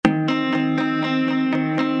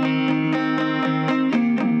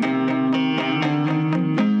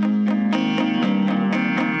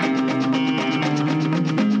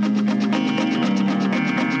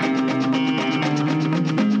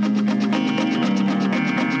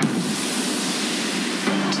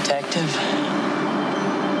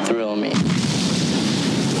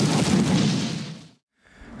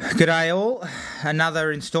G'day all,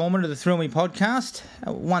 another instalment of the Thrill Me podcast,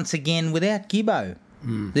 once again without Gibbo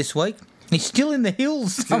this week. He's still in the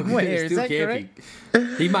hills somewhere, is that correct?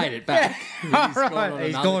 He made it back.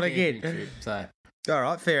 He's gone again. Trip, so. All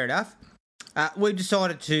right, fair enough. We've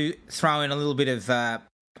decided to throw in a little bit of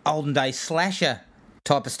olden day slasher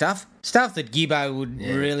type of stuff that Gibbo would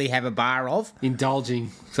really have a bar of.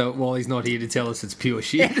 Indulging, so while he's not here to tell us it's pure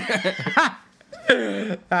shit.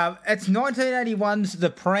 It's 1981's The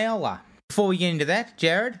Prowler. Before we get into that,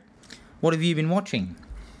 Jared, what have you been watching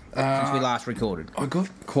since we last recorded? I got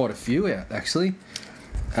quite a few out, actually.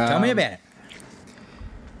 Tell me about it.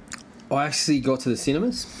 I actually got to the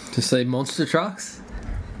cinemas to see Monster Trucks.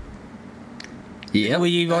 Yeah. Were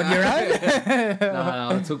you on your own?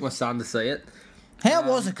 No, I took my son to see it. How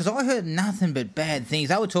was it? Because I heard nothing but bad things.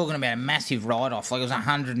 They were talking about a massive write-off, like it was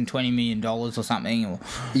 $120 million or something.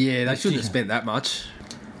 Yeah, they shouldn't have spent that much.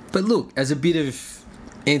 But look, as a bit of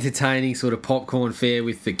entertaining sort of popcorn fare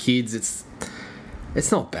with the kids,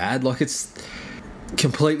 it's not bad. Like, it's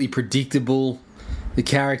completely predictable. The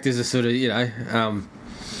characters are sort of,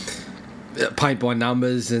 paint by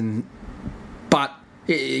numbers, but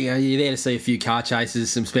you're there to see a few car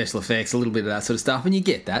chases, some special effects, a little bit of that sort of stuff, and you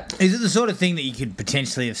get that. Is it the sort of thing that you could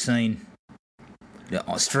potentially have seen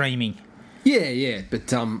streaming? Yeah, but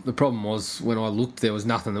the problem was when I looked, there was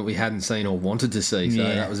nothing that we hadn't seen or wanted to see, so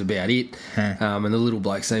that was about it. And the little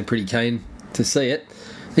bloke seemed pretty keen to see it.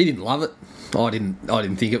 He didn't love it. I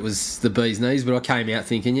didn't think it was the bee's knees, but I came out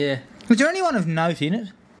thinking, Was there anyone of note in it?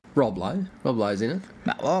 Rob Lowe. Rob Lowe's in it.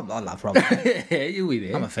 No, I love Rob Lowe. Yeah, you'll be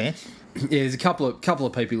there. I'm a fan. Yeah, there's a couple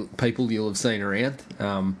of people you'll have seen around.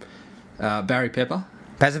 Barry Pepper.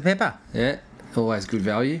 Pazza Pepper. Yeah, always good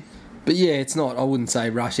value. But yeah, it's not. I wouldn't say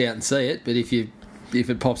rush out and see it. But if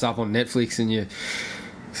it pops up on Netflix and you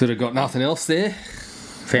sort of got nothing else there,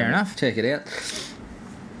 fair enough. Check it out.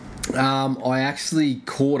 I actually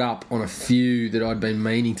caught up on a few that I'd been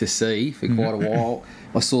meaning to see for quite a while.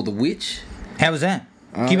 I saw The Witch. How was that?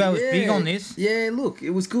 Gibbo was big on this. Yeah, look, it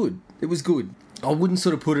was good. I wouldn't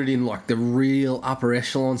sort of put it in like the real upper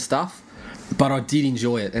echelon stuff, but I did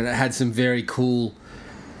enjoy it, and it had some very cool,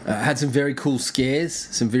 scares,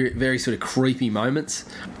 some very very sort of creepy moments.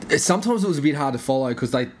 Sometimes it was a bit hard to follow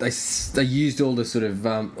because they used all the sort of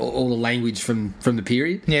all the language from the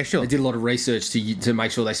period. Yeah, sure. They did a lot of research to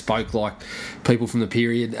make sure they spoke like people from the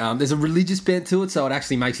period. There's a religious bent to it, so it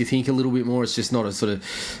actually makes you think a little bit more. It's just not a sort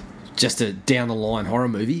of just a down the line horror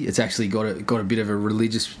movie. It's actually got a bit of a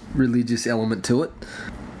religious element to it.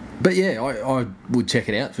 But yeah, I would check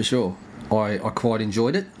it out for sure. I quite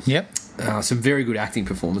enjoyed it. Yep. Some very good acting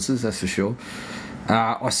performances, that's for sure.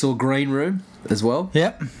 I saw Green Room as well.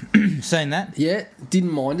 Yep. Seen that. Yeah,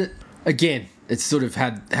 didn't mind it. Again, it sort of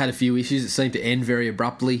had a few issues. It seemed to end very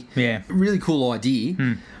abruptly. Yeah. Really cool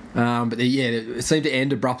idea. But it seemed to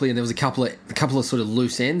end abruptly, and there was a couple of sort of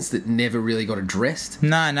loose ends that never really got addressed.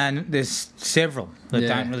 No, there's several that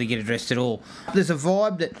don't really get addressed at all. There's a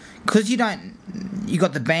vibe that, because you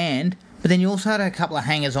got the band, but then you also had a couple of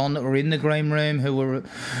hangers-on that were in the Green Room who were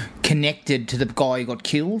connected to the guy who got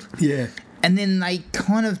killed. Yeah. And then they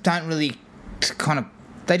kind of don't really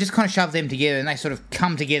they just kind of shove them together, and they sort of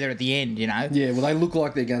come together at the end, Yeah, well, they look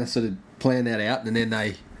like they're going to sort of plan that out, and then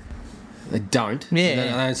they don't. Yeah. They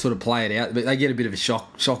don't sort of play it out, but they get a bit of a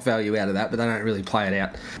shock value out of that, but they don't really play it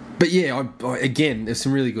out. But yeah, again, there's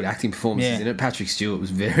some really good acting performances in it. Patrick Stewart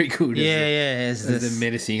was very good. As the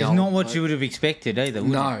menacing. It's not what you would have expected either.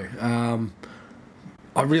 No.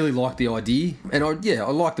 I really like the idea, and I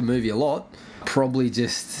like the movie a lot. Probably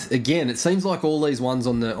just, again, it seems like all these ones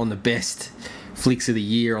on the best flicks of the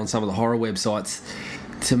year on some of the horror websites,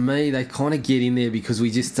 to me, they kind of get in there because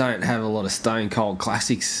we just don't have a lot of stone cold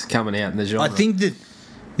classics coming out in the genre. I think that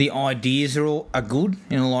the ideas are good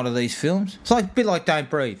in a lot of these films. It's like a bit like Don't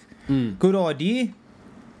Breathe. Good idea.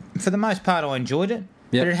 For the most part, I enjoyed it,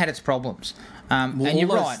 but it had its problems. And you're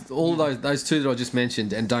right. All of those two that I just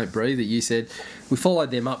mentioned and Don't Breathe that you said, we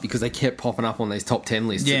followed them up because they kept popping up on these top 10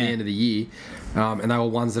 lists at the end of the year. And they were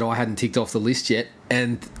ones that I hadn't ticked off the list yet.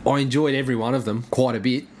 And I enjoyed every one of them quite a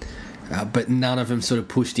bit. But none of them sort of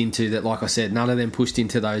pushed into that, like I said, none of them pushed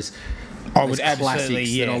into those classics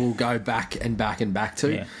that I will go back and back and back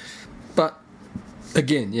to. Yeah. But,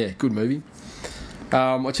 again, good movie.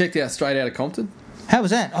 I checked out Straight Outta Compton. How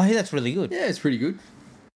was that? I hear that's really good. Yeah, it's pretty good.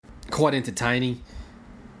 Quite entertaining.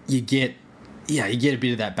 You get a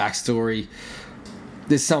bit of that backstory.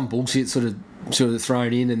 There's some bullshit sort of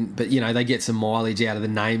thrown in, but they get some mileage out of the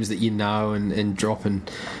names that and drop.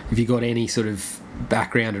 And if you got any sort of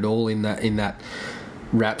background at all in that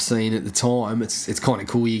rap scene at the time, it's kind of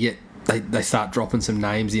cool. You get they start dropping some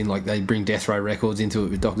names in, like they bring Death Row Records into it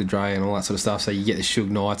with Dr. Dre and all that sort of stuff. So you get the Suge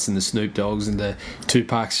Knights and the Snoop Dogs and the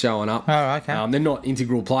Tupacs showing up. Oh, okay. They're not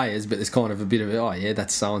integral players, but there's kind of a bit of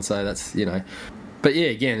that's so and so. That's But yeah,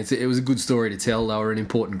 again, it was a good story to tell. They were an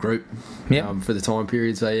important group for the time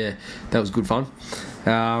period. So yeah, that was good fun.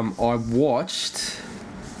 I watched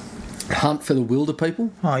Hunt for the Wilder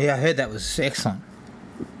People. Oh yeah, I heard that was excellent.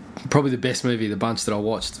 Probably the best movie of the bunch that I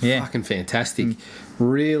watched. Yeah. Fucking fantastic.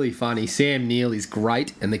 Really funny. Sam Neill is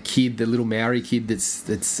great, and the little Maori kid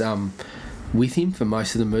that's with him for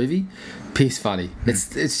most of the movie, piss funny.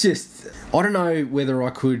 It's just, I don't know whether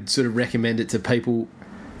I could sort of recommend it to people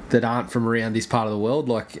that aren't from around this part of the world.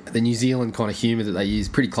 Like the New Zealand kind of humour that they use,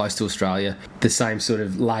 pretty close to Australia. The same sort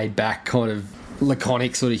of laid back kind of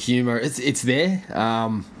laconic sort of humour. It's there,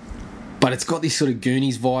 but it's got this sort of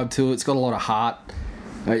Goonies vibe to it. It's got a lot of heart.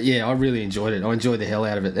 Yeah, I really enjoyed it. I enjoyed the hell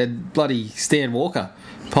out of it. And bloody Stan Walker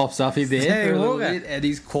pops up in there Stan for a little Walker. bit, and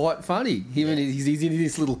he's quite funny. He's in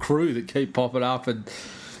this little crew that keep popping up, and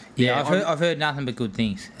I've heard nothing but good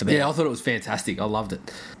things about it. I thought it was fantastic. I loved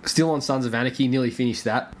it. Still on Sons of Anarchy, nearly finished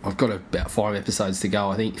that. I've got about 5 episodes to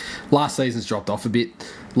go, I think. Last season's dropped off a bit.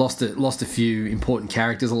 Lost a few important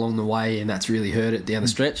characters along the way, and that's really hurt it down the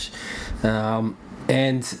stretch.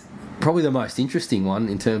 And probably the most interesting one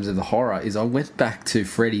in terms of the horror is I went back to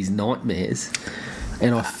Freddy's Nightmares,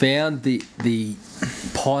 and I found the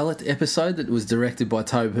pilot episode that was directed by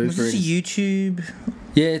Tobe Hooper. Was this YouTube?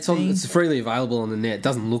 Yeah, it's freely available on the net. It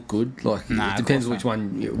doesn't look good. It depends which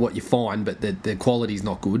one what you find, but the quality's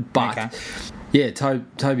not good. But yeah,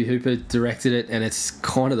 Toby Hooper directed it, and it's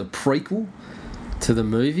kind of the prequel to the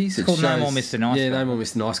movies. It's called No More Mr. Nice Guy. Yeah, No More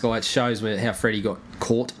Mr. Nice Guy. It shows how Freddy got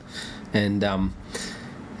caught and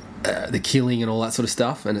the killing and all that sort of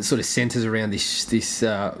stuff, and it sort of centres around this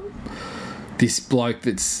bloke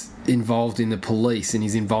that's involved in the police, and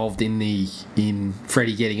he's involved in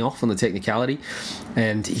Freddy getting off on the technicality,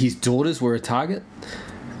 and his daughters were a target,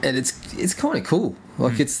 and it's kind of cool.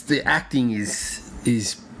 It's the acting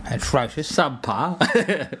is atrocious, subpar.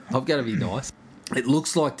 I've got to be nice. It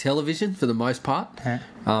looks like television for the most part,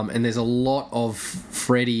 and there's a lot of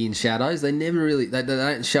Freddy in shadows. They never really they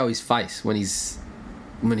don't show his face when he's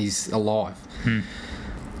alive.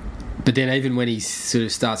 But then even when he sort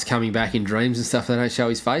of starts coming back in dreams and stuff, they don't show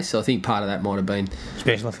his face. So I think part of that might have been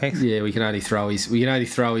special effects. Yeah, we can only throw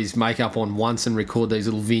his makeup on once and record these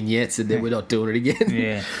little vignettes, and then we're not doing it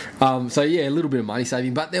again. Yeah. So yeah, a little bit of money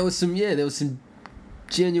saving, but there was some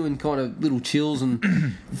genuine kind of little chills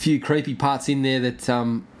and a few creepy parts in there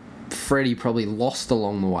that Freddy probably lost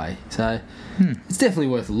along the way. So it's definitely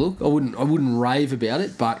worth a look. I wouldn't rave about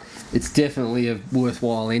it, but it's definitely a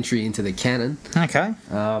worthwhile entry into the canon. Okay.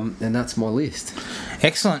 And that's my list.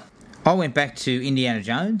 Excellent. I went back to Indiana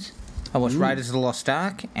Jones. I watched Raiders of the Lost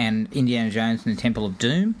Ark and Indiana Jones and the Temple of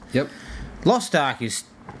Doom. Yep. Lost Ark is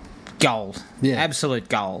gold. Yeah. Absolute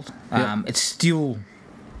gold. Yep. It's still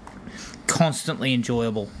constantly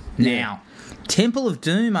enjoyable now. Temple of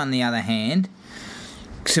Doom, on the other hand,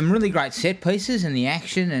 some really great set pieces and the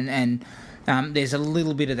action, and there's a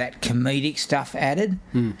little bit of that comedic stuff added.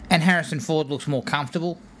 And Harrison Ford looks more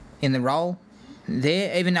comfortable in the role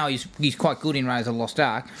there, even though he's quite good in Raiders of the Lost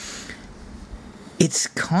Ark. It's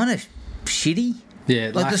kind of shitty.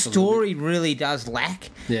 Yeah, like the story really does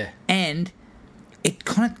lack. Yeah, and it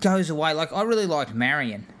kind of goes away. Like I really liked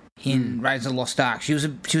Marion in Raiders of the Lost Ark. She was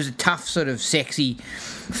a tough, sort of sexy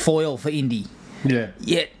foil for Indy. Yeah.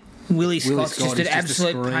 Yet Willie Scott's just an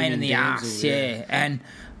absolute pain in the arse. Yeah. And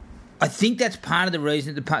I think that's part of the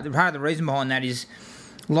reason. Part of the reason behind that is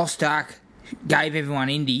Lost Ark gave everyone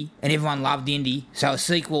Indy, and everyone loved Indy. So a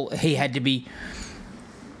sequel, it had to be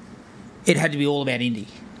all about Indy.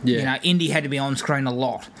 Yeah. You know, Indy had to be on screen a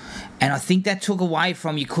lot, and I think that took away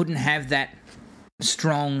from, you couldn't have that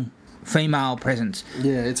strong female presence.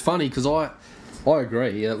 Yeah, it's funny because I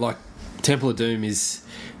agree. Like Temple of Doom is,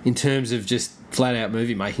 in terms of just flat out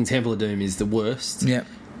movie making, Temple of Doom is the worst. Yeah.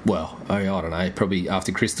 Well, I don't know. Probably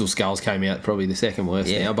after Crystal Skulls came out, probably the second worst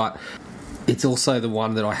now. But it's also the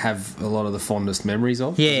one that I have a lot of the fondest memories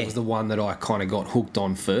of. Yeah. It was the one that I kind of got hooked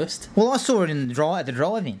on first. Well, I saw it at the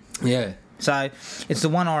drive-in. Yeah. So it's the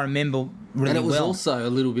one I remember really well. And it was also a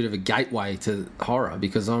little bit of a gateway to horror,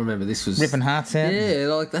 because I remember this was ripping hearts out. Yeah,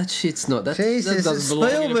 like that shit's not. That Jesus, doesn't belong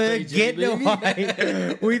Spielberg in a PG getting movie.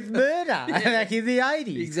 away with murder back in the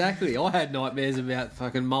 80s. Exactly. I had nightmares about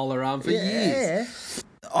fucking Molar Arm for years.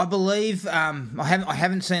 I believe I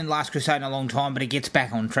haven't seen Last Crusade in a long time, but it gets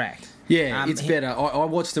back on track. Yeah, it's better. I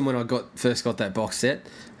watched them when I first got that box set,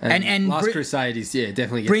 and Last Crusade is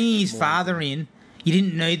definitely bringing his father in. You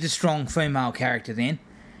didn't need the strong female character then.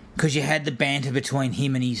 because you had the banter between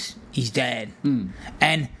him and his dad,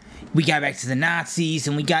 and we go back to the Nazis,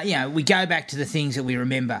 and we go back to the things that we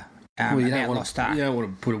remember. Well, you about don't Lost Ark. You don't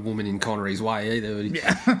want to put a woman in Connery's way either.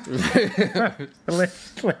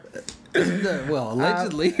 No, well,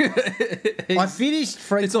 allegedly. I finished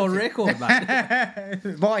Frequency. It's on record,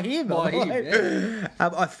 mate. By him. Yeah.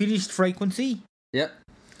 I finished Frequency. Yep.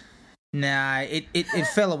 No, it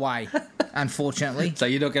fell away, unfortunately. So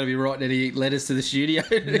you're not going to be writing any letters to the studio?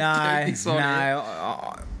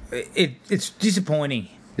 It's disappointing.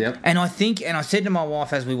 Yep. And I said to my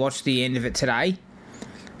wife as we watched the end of it today,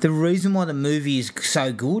 the reason why the movie is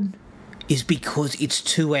so good is because it's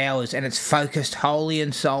 2 hours and it's focused wholly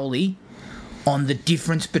and solely on the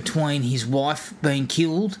difference between his wife being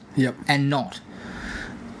killed and not.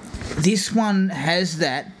 This one has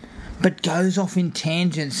that, but goes off in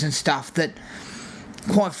tangents and stuff that,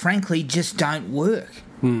 quite frankly, just don't work.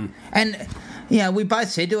 And, we both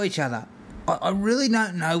said to each other, I really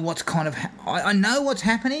don't know what's I know what's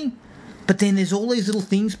happening, but then there's all these little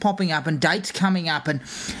things popping up and dates coming up and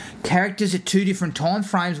characters at 2 different time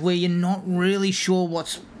frames where you're not really sure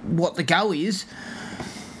what the go is.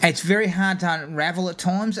 It's very hard to unravel at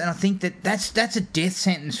times, and I think that's a death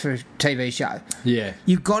sentence for a TV show. Yeah.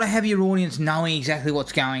 You've got to have your audience knowing exactly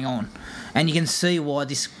what's going on, and you can see why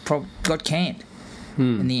this got canned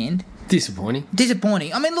in the end. Disappointing.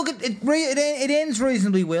 I mean, look, it ends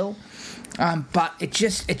reasonably well, but it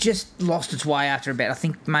just lost its way after about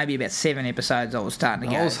 7 episodes. I was starting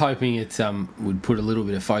to go. I was hoping it would put a little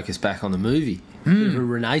bit of focus back on the movie. Bit of a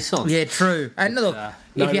renaissance. Yeah, true. And look,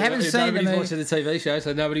 if you haven't seen the movie... Nobody's watching the TV show,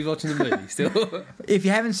 so nobody's watching the movie still. If you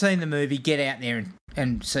haven't seen the movie, get out there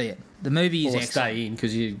and see it. The movie is excellent. Stay in,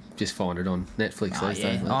 because you just find it on Netflix these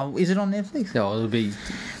days. Oh, is it on Netflix? No, it'll be...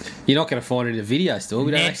 You're not going to find it in a video store.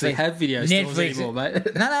 We don't actually have video stores anymore,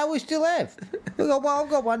 mate. No, we still have. I've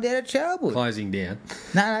got one down at Charlwood. Closing down.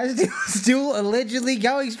 No, still allegedly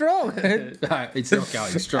going strong. No, it's not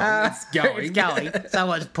going strong. It's going. It's going.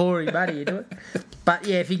 Someone's pouring money into it. But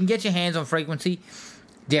yeah, if you can get your hands on Frequency,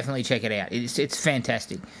 definitely check it out. It's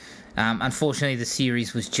fantastic. Unfortunately, the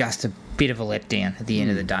series was just a bit of a letdown at the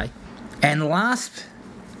end of the day. And last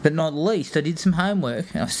but not least, I did some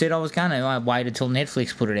homework. I said I was going to. I waited till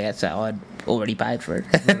Netflix put it out, so I'd already paid for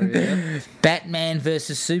it. Batman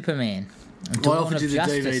versus Superman. I offered you the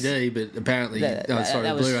DVD, but apparently...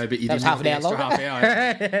 Blu-ray, but you didn't have the extra half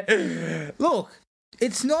hour. Look,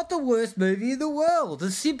 it's not the worst movie in the world.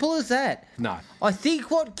 As simple as that. No. I think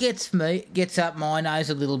what gets up my nose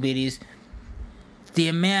a little bit is the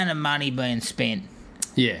amount of money being spent.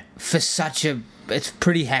 Yeah. For such a... It's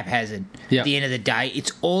pretty haphazard. At the end of the day,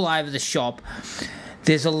 it's all over the shop.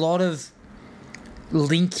 There's a lot of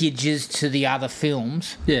linkages to the other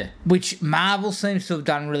films. Yeah. Which Marvel seems to have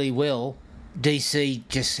done really well. DC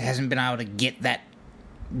just hasn't been able to get that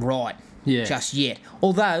right just yet.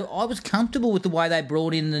 Although I was comfortable with the way they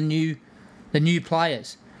brought in the new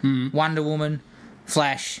players. Wonder Woman,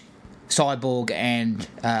 Flash, Cyborg and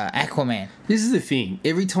Aquaman. This is the thing.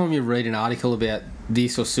 Every time you read an article about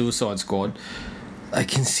this or Suicide Squad, they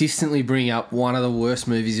consistently bring up one of the worst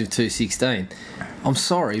movies of 2016. I'm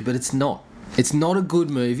sorry, but it's not. It's not a good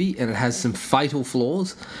movie, and it has some fatal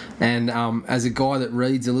flaws. And as a guy that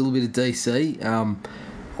reads a little bit of DC,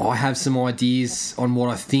 I have some ideas on what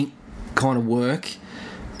I think kind of work,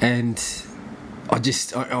 and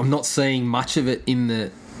I'm not seeing much of it in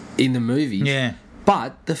the movie. Yeah.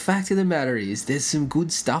 But the fact of the matter is, there's some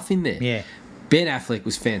good stuff in there. Yeah. Ben Affleck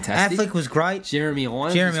was fantastic. Affleck was great. Jeremy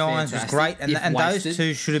Irons was great. And those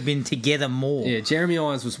two should have been together more. Yeah, Jeremy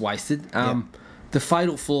Irons was wasted. The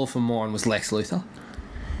fatal flaw for mine was Lex Luthor.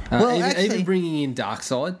 Even bringing in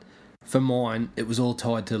Darkseid, for mine, it was all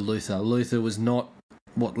tied to Luthor. Luthor was not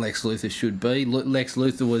what Lex Luthor should be. Lex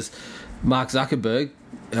Luthor was Mark Zuckerberg.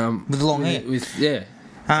 With long hair.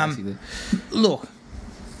 Look,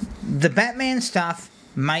 the Batman stuff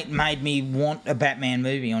made me want a Batman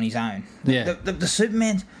movie on his own. Yeah. The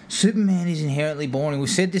Superman is inherently boring. We've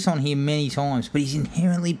said this on here many times, but he's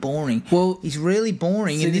inherently boring. Well, he's really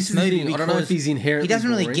boring in this movie because I don't know if he's inherently he doesn't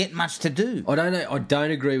really boring. get much to do. I don't know. I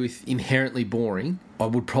don't agree with inherently boring. I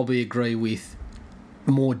would probably agree with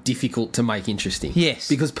more difficult to make interesting. Yes.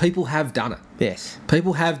 Because people have done it. Yes.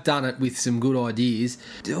 People have done it with some good ideas.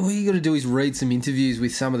 All you got to do is read some interviews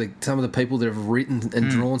with some of the people that have written and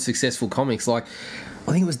drawn successful comics. Like,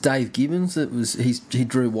 I think it was Dave Gibbons he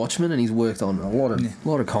drew Watchmen, and he's worked on a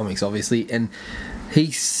lot of comics, obviously, and he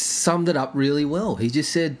summed it up really well. He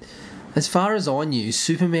just said, as far as I knew,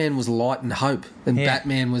 Superman was light and hope, and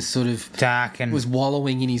Batman was sort of dark and was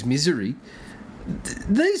wallowing in his misery.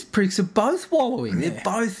 these pricks are both wallowing. They're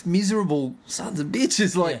both miserable sons of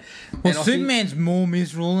bitches. Like, well, Superman's more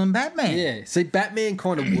miserable than Batman. Yeah. See, Batman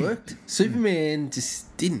kind of worked. Superman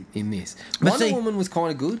just didn't in this. But Wonder Woman was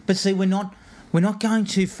kind of good. But see, we're not going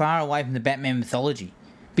too far away from the Batman mythology.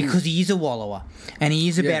 Because he is a wallower, and he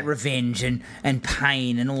is about revenge and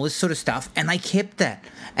pain and all this sort of stuff, and they kept that.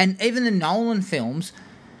 And even the Nolan films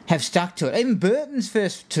have stuck to it. Even Burton's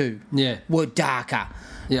first two were darker.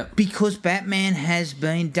 Yeah. Because Batman has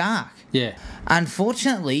been dark. Yeah.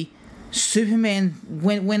 Unfortunately, Superman,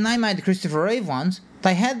 when they made the Christopher Reeve ones,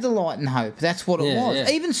 they had the light and hope. That's what it was. Yeah.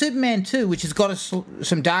 Even Superman 2, which has got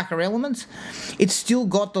some darker elements, it's still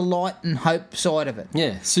got the light and hope side of it.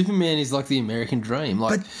 Yeah, Superman is like the American dream.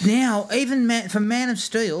 Like, but now, even from Man of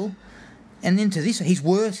Steel and into this, he's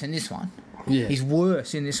worse in this one. Yeah. He's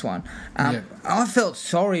worse in this one. I felt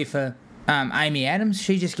sorry for Amy Adams.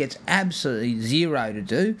 She just gets absolutely zero to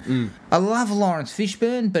do. I love Lawrence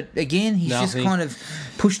Fishburne, but again, he's just kind of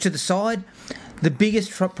pushed to the side. The biggest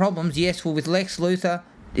problems, were with Lex Luthor.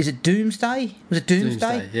 Is it Doomsday? Was it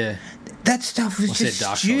Doomsday? Yeah. That stuff was just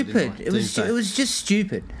stupid. It was just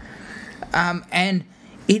stupid. And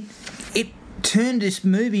it turned this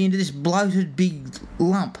movie into this bloated big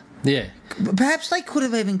lump. Yeah. Perhaps they could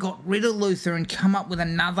have even got rid of Luthor and come up with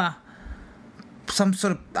some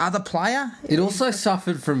sort of other player. It also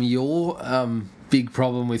suffered from your big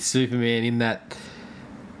problem with Superman in that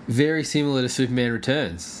very similar to Superman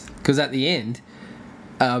Returns. Because at the end,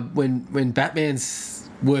 when Batman's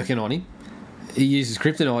working on him, he uses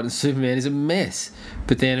kryptonite and Superman is a mess.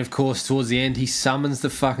 But then, of course, towards the end, he summons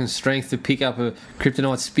the fucking strength to pick up a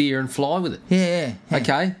kryptonite spear and fly with it. Yeah.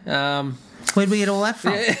 Okay. Where'd we get all that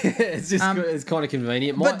from? Yeah, it's just it's kind of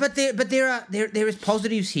convenient. But there is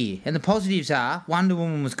positives here, and the positives are Wonder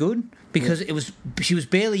Woman was good because she was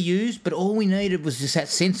barely used, but all we needed was just that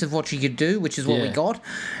sense of what she could do, which is what we got,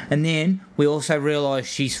 and then we also realised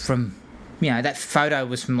she's from. That photo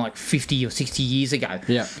was from like 50 or 60 years ago.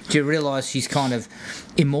 Yeah. You realise she's kind of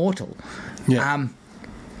immortal. Yeah.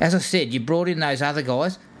 As I said, you brought in those other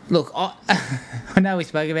guys. Look, I know we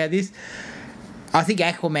spoke about this. I think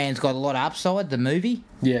Aquaman's got a lot of upside, the movie.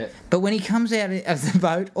 Yeah. But when he comes out of the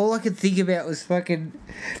boat, all I could think about was fucking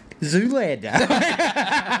Zoolander.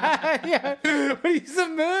 But he's a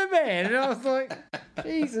merman. And I was like,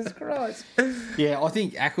 Jesus Christ. Yeah, I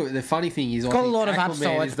think the funny thing is, got a lot of Aquaman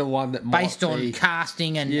upside is the one that might based on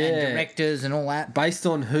casting and directors and all that. Based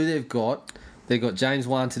on who they've got James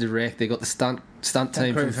Wan to direct. They've got the stunt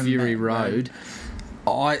team from Fury Road.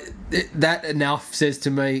 That enough says to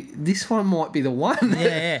me, this one might be the one.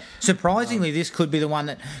 Yeah. Surprisingly, this could be the one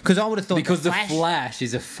that... Because I would have thought because the Flash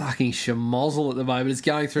is a fucking schmozzle at the moment. It's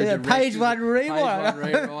going through page one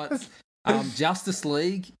rewrites. Justice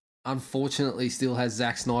League, unfortunately, still has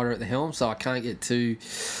Zack Snyder at the helm, so I can't get too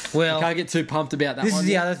pumped about that. This one is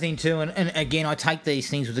the other thing too, and again, I take these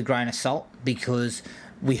things with a grain of salt because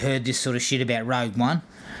we heard this sort of shit about Rogue One,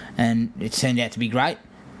 and it turned out to be great.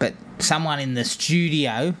 But someone in the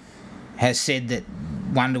studio has said that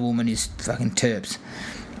Wonder Woman is fucking terps.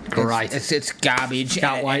 Great. It's garbage.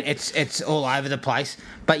 Can't wait. It's all over the place.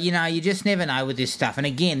 But, you just never know with this stuff. And,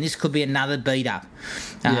 again, this could be another beat-up.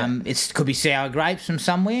 It could be sour grapes from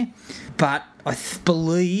somewhere. But I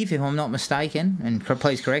believe, if I'm not mistaken, and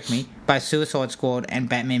please correct me, both Suicide Squad and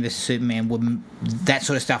Batman vs Superman, that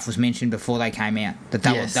sort of stuff was mentioned before they came out. That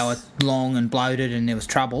they were long and bloated and there was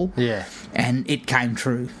trouble. Yeah. And it came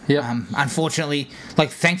true. Yep. Unfortunately,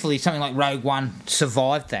 thankfully, something like Rogue One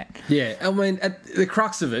survived that. Yeah. I mean, at the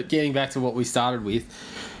crux of it, getting back to what we started with,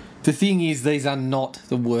 the thing is, these are not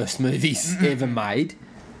the worst movies ever made.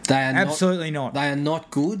 They are absolutely not. They are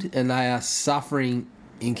not good, and they are suffering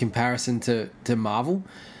in comparison to Marvel.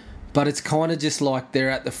 But it's kind of just like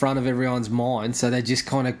they're at the front of everyone's mind, so they just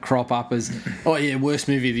kind of crop up as, worst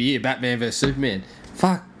movie of the year, Batman vs Superman.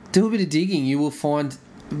 Fuck, do a bit of digging, you will find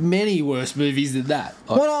many worse movies than that.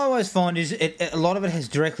 What I always find is a lot of it has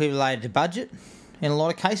directly related to budget. In a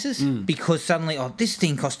lot of cases, because suddenly, this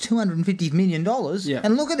thing cost $250 million,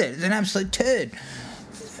 and look at it, it's an absolute turd.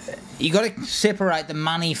 You got to separate the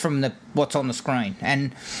money from what's on the screen.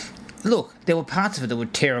 And look, there were parts of it that were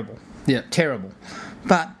terrible, terrible,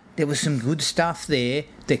 but there was some good stuff there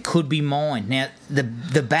that could be mined. Now, the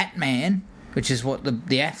Batman, which is what the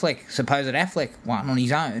supposed Affleck one on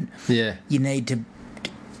his own, you need to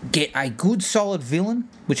get a good solid villain,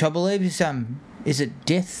 which I believe is it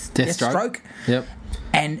Deathstroke? Yep.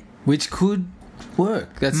 And which could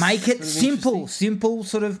work. Make it simple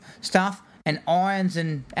sort of stuff. And Irons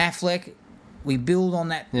and Affleck, we build on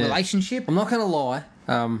that relationship. I'm not going to lie.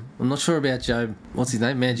 I'm not sure about Joe. What's his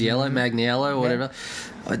name? Manganiello or whatever.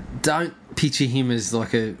 I don't picture him as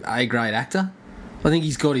like a A-grade actor. I think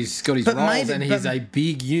he's got his roles, and he's a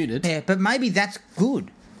big unit. Yeah, but maybe that's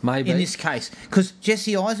good. Maybe in this case, because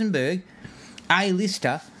Jesse Eisenberg,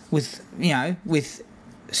 A-lister with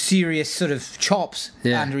serious sort of chops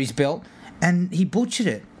under his belt, and he butchered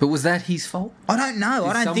it. But was that his fault? I don't know.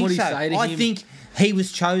 I don't think so. I think he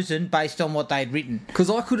was chosen based on what they'd written. Because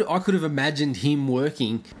I could have imagined him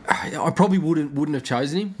working. I probably wouldn't have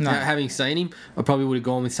chosen him. No. Having seen him, I probably would have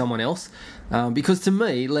gone with someone else. Because to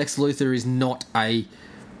me, Lex Luthor is not a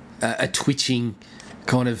twitching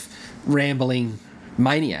kind of rambling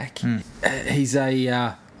maniac. He's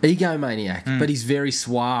a egomaniac, but he's very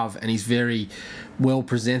suave and he's very well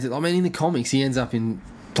presented. I mean, in the comics, he ends up in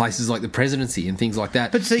places like the presidency and things like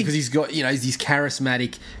that. But see, because he's got, he's this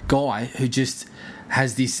charismatic guy who just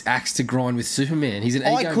has this axe to grind with Superman. He's an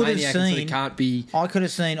egomaniac, so he can't be. I could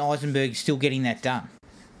have seen Eisenberg still getting that done.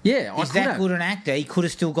 Yeah, he's that good an actor. He could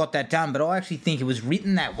have still got that done, but I actually think it was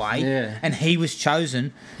written that way, and he was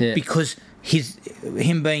chosen because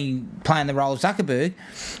him playing the role of Zuckerberg.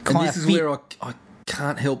 And this is where I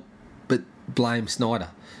can't help but blame Snyder.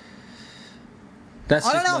 I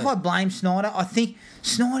don't know if I blame Snyder. I think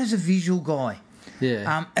Snyder's a visual guy.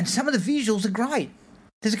 Yeah. And some of the visuals are great.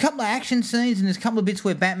 There's a couple of action scenes and there's a couple of bits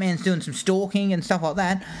where Batman's doing some stalking and stuff like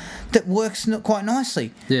that works quite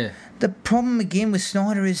nicely. Yeah. The problem again with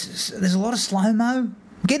Snyder is there's a lot of slow-mo. I'm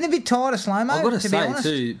getting a bit tired of slow-mo, I've got to be say, honest.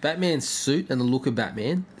 too, Batman's suit and the look of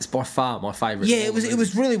Batman is by far my favourite. Yeah, it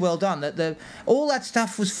was really well done. All that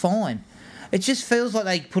stuff was fine. It just feels like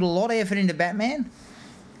they put a lot of effort into Batman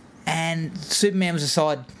and Superman was a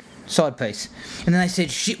side piece. And then they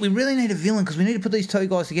said, shit, we really need a villain because we need to put these two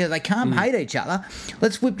guys together. They can't hate each other.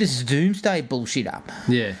 Let's whip this Doomsday bullshit up.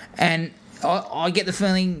 Yeah. And I get the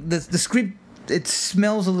feeling the script, it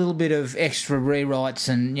smells a little bit of extra rewrites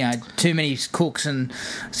and, too many cooks and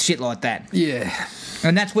shit like that. Yeah.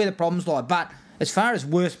 And that's where the problems lie. But as far as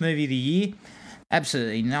worst movie of the year,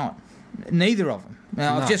 absolutely not. Neither of them.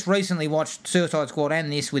 Now, I've just recently watched Suicide Squad and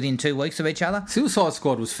this within 2 weeks of each other. Suicide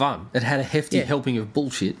Squad was fun. It had a hefty helping of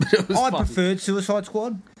bullshit, but it was fun. I preferred Suicide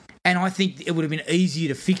Squad, and I think it would have been easier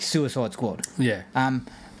to fix Suicide Squad. Yeah.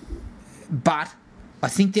 But I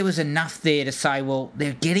think there was enough there to say, well,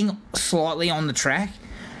 they're getting slightly on the track.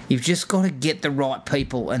 You've just got to get the right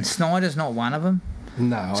people, and Snyder's not one of them.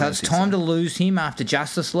 No, so it's time to lose him after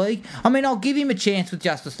Justice League. I mean, I'll give him a chance with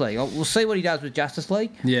Justice League. We'll see what he does with Justice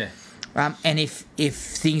League. Yeah. And if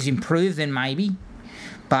things improve, then maybe.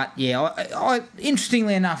 But yeah, I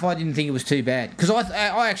interestingly enough, I didn't think it was too bad because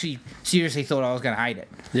I actually seriously thought I was going to hate it.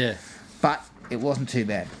 Yeah. But it wasn't too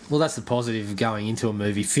bad. Well, that's the positive of going into a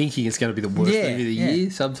movie thinking it's going to be the worst movie of the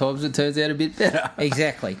year. Sometimes it turns out a bit better.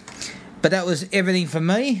 Exactly. But that was everything from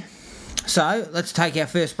me. So let's take our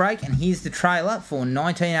first break, and here's the trailer for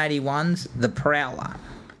 1981's The Prowler.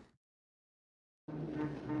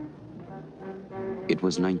 It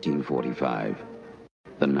was 1945,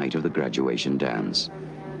 the night of the graduation dance.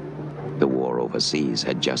 The war overseas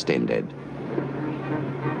had just ended.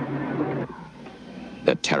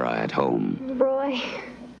 The terror at home Roy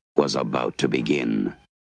was about to begin.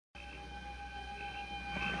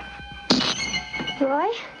 Roy?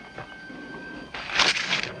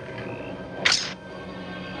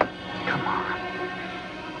 Come on.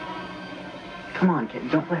 Come on, kid.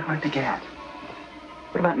 Don't play hard to get.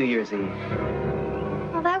 What about New Year's Eve?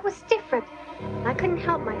 Well, that was different. I couldn't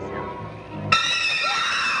help myself.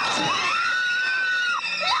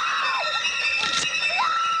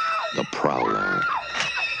 The Prowler.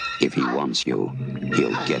 If he wants you,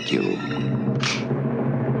 he'll get you.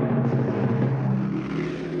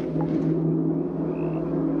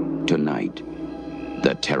 Tonight,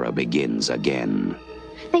 the terror begins again.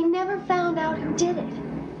 They never found out who did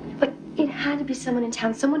it. But it had to be someone in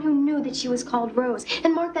town, someone who knew that she was called Rose.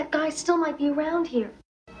 And Mark, that guy still might be around here.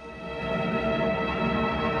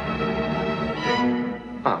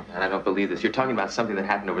 Oh, man, I don't believe this. You're talking about something that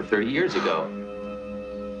happened over 30 years ago.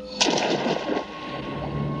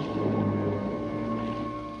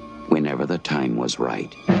 Whenever the time was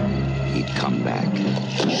right, he'd come back.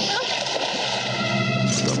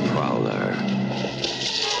 The Prowler.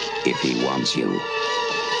 If he wants you,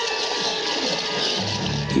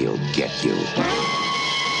 he'll get you.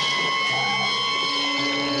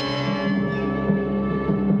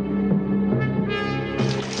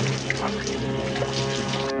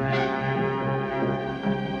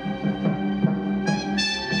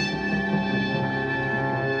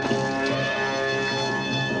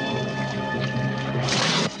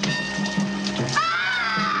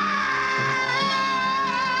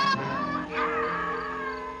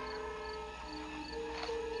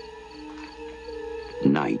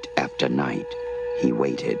 Night after night.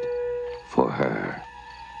 for her.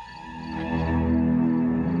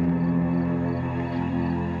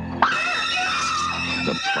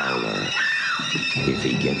 The Prowler. If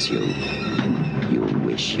he gets you, you'll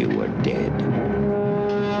wish you were dead.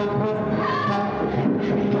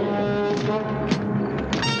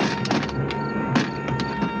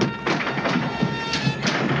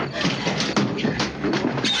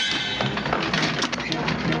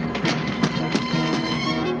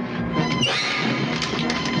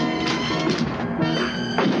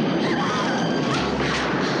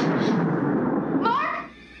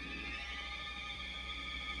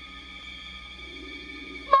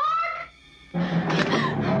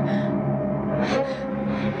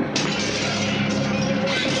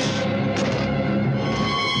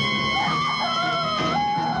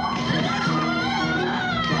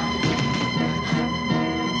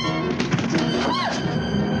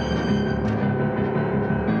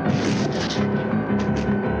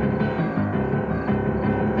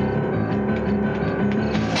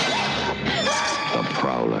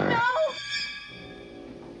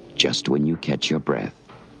 Just when you catch your breath,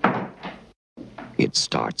 it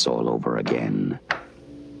starts all over again.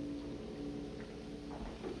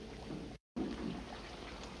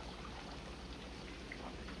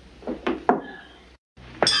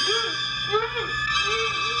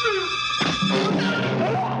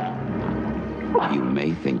 You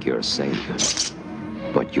may think you're safe,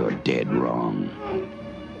 but you're dead wrong.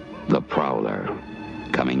 The Prowler,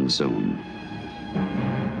 coming soon.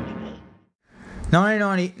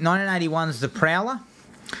 1981's The Prowler,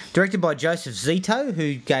 directed by Joseph Zito,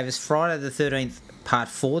 who gave us Friday the 13th Part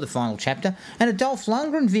 4, the final chapter, and a Dolph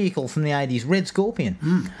Lundgren vehicle from the 80s, Red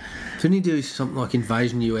Scorpion. Didn't he do something like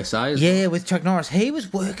Invasion USA? Yeah, with Chuck Norris. He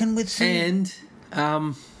was working with some... And,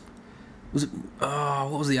 was it,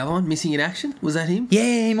 what was the other one? Missing in Action? Was that him?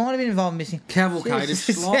 Yeah, he might have been involved in Missing. Cavalcade of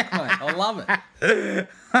Schlock, mate. I love it.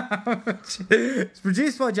 It's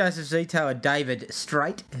produced by Joseph Zito and David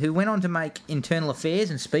Straight, who went on to make Internal Affairs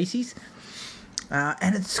and Species.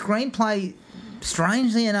 And it's screenplay,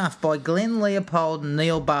 strangely enough, by Glenn Leopold and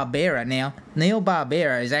Neil Barbera. Now, Neil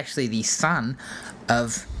Barbera is actually the son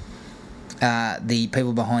of the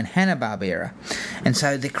people behind Hanna-Barbera. And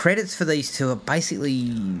so the credits for these two are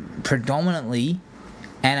basically predominantly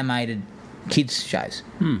animated kids shows.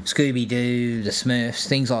 Scooby-Doo, The Smurfs,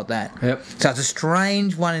 things like that. Yep. So it's a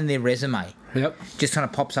strange one in their resume. Yep. Just kind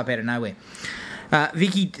of pops up out of nowhere.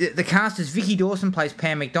 The cast is Vicky Dawson plays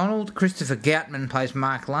Pam McDonald, Christopher Goutman plays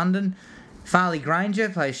Mark London, Farley Granger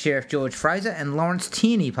plays Sheriff George Fraser, and Lawrence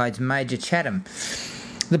Tierney plays Major Chatham.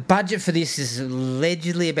 The budget for this is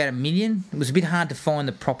allegedly about $1 million. It was a bit hard to find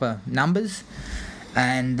the proper numbers,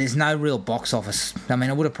 and there's no real box office. I mean,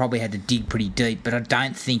 I would have probably had to dig pretty deep, but I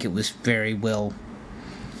don't think it was very well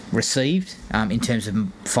received in terms of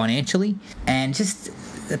financially. And just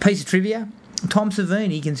a piece of trivia, Tom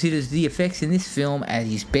Savini considers the effects in this film as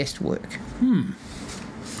his best work.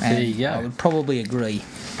 There you go. I would probably agree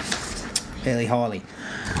fairly highly.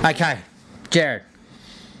 Okay, Jared.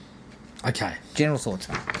 Okay. General thoughts.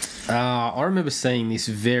 I remember seeing this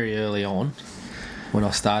very early on when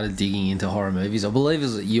I started digging into horror movies. I believe it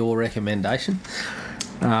was your recommendation.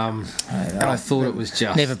 And I thought it was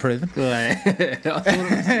just... Never proven. I thought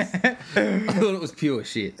it was pure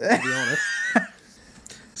shit, to be honest.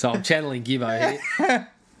 So I'm channeling Gibbo here.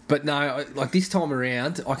 But no, like this time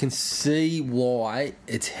around, I can see why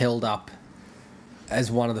it's held up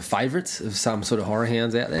as one of the favourites of some sort of horror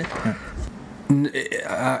hounds out there.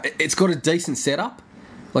 It's got a decent setup.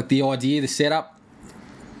 Like the idea, the setup,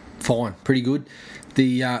 fine, pretty good.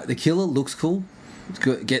 The killer looks cool.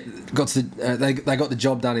 They got the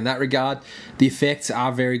job done in that regard. The effects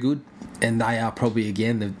are very good, and they are probably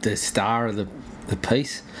again the star of the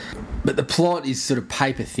piece. But the plot is sort of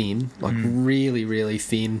paper thin, like really, really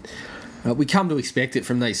thin. We come to expect it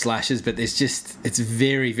from these slashers, but it's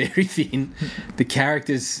very, very thin. The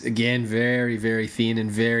characters, again, very, very thin and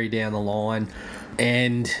very down the line.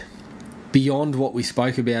 And beyond what we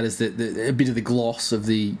spoke about is a bit of the gloss of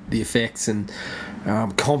the effects and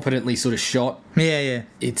competently sort of shot. Yeah.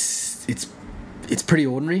 It's pretty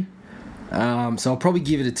ordinary. So I'll probably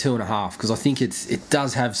give it a 2.5 because I think it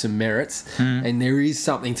does have some merits and there is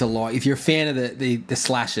something to like. If you're a fan of the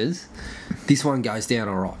slashers, this one goes down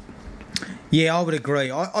all right. Yeah, I would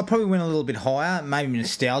agree. I probably went a little bit higher, maybe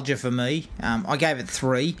nostalgia for me. I gave it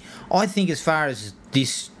 3. I think as far as the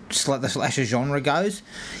slasher genre goes,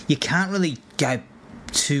 you can't really go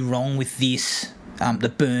too wrong with this The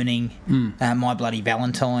Burning, My Bloody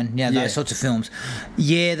Valentine, those sorts of films.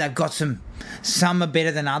 Yeah, they've got some are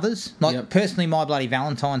better than others. Like, personally, My Bloody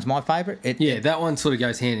Valentine's my favourite. That one sort of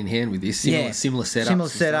goes hand in hand with this. Similar setup. Similar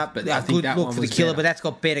setup, but a I think good that look one for the was killer, better. but that's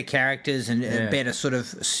got better characters and a better sort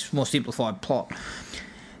of more simplified plot.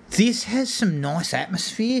 This has some nice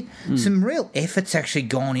atmosphere. Some real effort's actually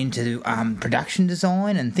gone into production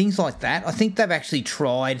design and things like that. I think they've actually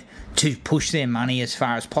tried to push their money as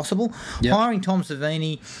far as possible. Yep. Hiring Tom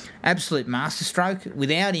Savini, absolute masterstroke.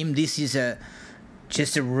 Without him, this is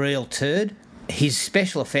just a real turd. His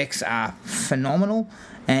special effects are phenomenal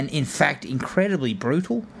and, in fact, incredibly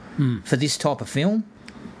brutal for this type of film.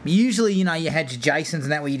 Usually, you had your Jasons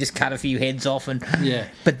and that where you just cut a few heads off,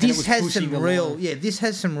 but this has some real, this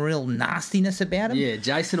has some real nastiness about him. Yeah,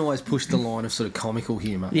 Jason always pushed the line of sort of comical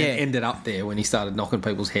humour. Yeah. And ended up there when he started knocking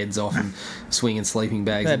people's heads off and swinging sleeping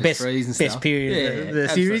bags in the Best, trees and stuff. best period of the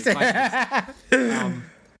series.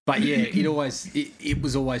 But yeah, it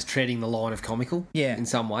was always treading the line of comical. In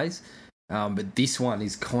some ways. But this one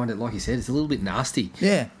is kind of, like you said, it's a little bit nasty.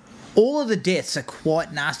 Yeah. All of the deaths are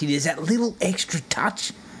quite nasty. There's that little extra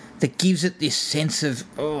touch that gives it this sense of,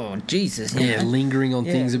 oh, Jesus. Lingering on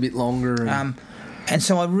things a bit longer. And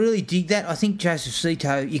so I really dig that. I think Joseph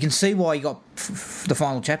Zito, you can see why he got the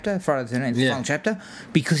final chapter, Friday the 13th, final chapter,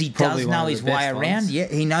 because he Probably does one know of the his way best around. ones. Yeah,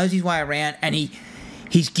 he knows his way around, and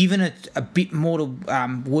he's given it a bit more to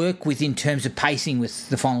work with in terms of pacing with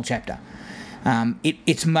the final chapter.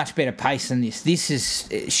 It's much better pace than this. This is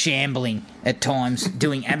shambling at times,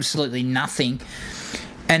 doing absolutely nothing,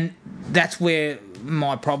 and that's where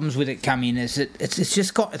my problems with it come in. Is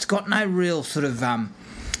it's got no real sort of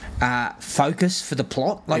focus for the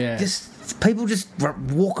plot. Like people just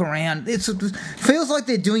walk around. It feels like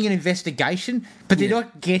they're doing an investigation, but they're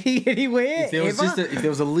not getting anywhere. If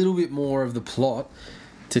there was a little bit more of the plot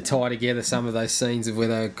to tie together some of those scenes of where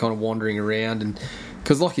they're kind of wandering around, and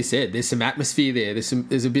because, like you said, there's some atmosphere there.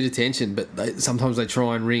 There's a bit of tension, but sometimes they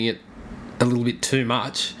try and ring it a little bit too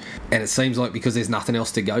much, and it seems like because there's nothing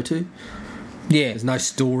else to go to. Yeah, there's no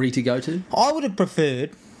story to go to. I would have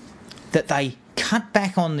preferred that they cut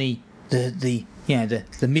back on the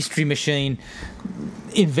mystery machine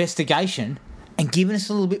investigation and given us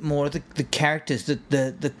a little bit more of the characters,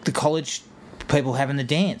 the college people having the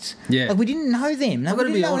dance. Yeah, like we didn't know them. No, we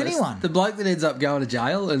didn't know anyone. The bloke that ends up going to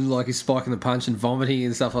jail and like he's spiking the punch and vomiting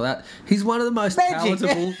and stuff like that, he's one of the most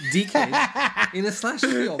palatable dickheads in a slasher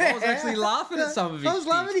film. I was actually laughing at some of his. I was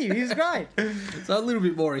loving him. He was great. So a little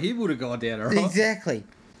bit more of him would have gone down, all right? Exactly.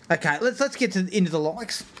 Okay, let's get into the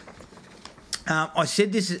likes. I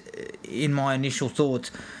said this in my initial thoughts.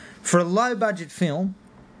 For a low-budget film,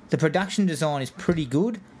 the production design is pretty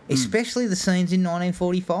good, especially the scenes in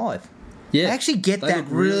 1945. Yeah, they actually get that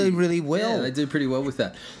really, really well. Yeah, they do pretty well with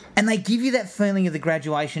that. And they give you that feeling of the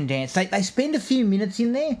graduation dance. They spend a few minutes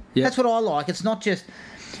in there. Yep. That's what I like. It's not just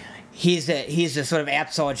here's a sort of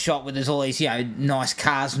outside shot where there's all these nice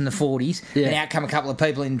cars from the 40s, and out come a couple of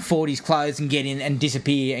people in 40s clothes and get in and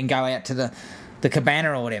disappear and go out to the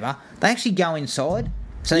cabana or whatever. They actually go inside.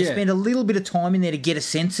 So they spend a little bit of time in there to get a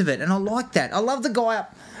sense of it. And I like that. I love the guy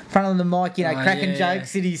up front of the mic, cracking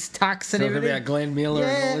jokes in his tux and everything. Talking about Glenn Miller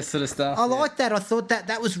and all this sort of stuff. I like that. I thought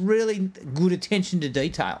that was really good attention to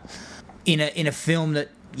detail in a film that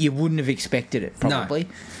you wouldn't have expected it, probably.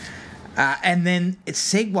 No. And then it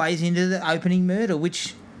segues into the opening murder,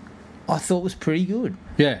 which I thought was pretty good.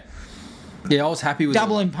 Yeah. Yeah, I was happy with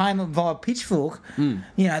Double impalement via pitchfork.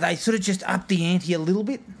 They sort of just upped the ante a little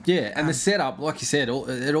bit. Yeah, and the setup, like you said,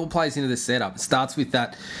 it all plays into the setup. It starts with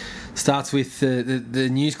the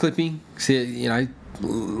news clipping,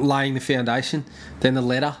 laying the foundation, then the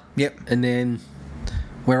letter, and then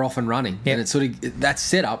we're off and running. Yep. And it's sort of that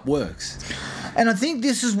setup works. And I think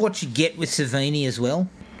this is what you get with Savini as well.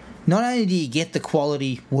 Not only do you get the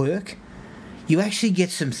quality work, you actually get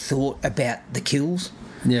some thought about the kills.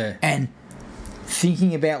 Yeah. And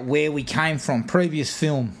thinking about where we came from, previous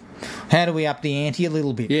film. How do we up the ante a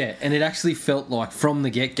little bit? Yeah, and it actually felt like, from the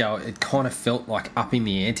get-go, it kind of felt like upping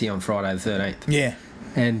the ante on Friday the 13th. Yeah.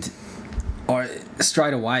 And I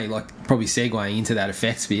straight away, like probably segueing into that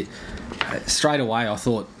effects bit, straight away I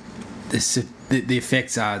thought the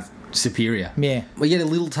effects are superior. Yeah. We get a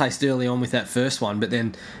little taste early on with that first one, but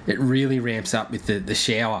then it really ramps up with the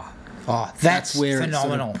shower. Oh, that's where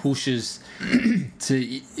phenomenal. It sort of pushes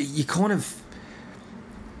to... You kind of...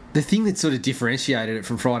 The thing that sort of differentiated it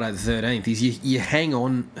from Friday the 13th is you hang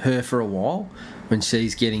on her for a while when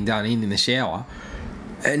she's getting done in the shower,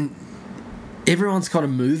 and everyone's kind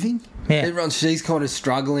of moving. Yeah. She's kind of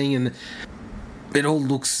struggling, and it all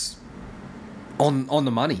looks on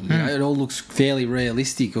the money. You know, it all looks fairly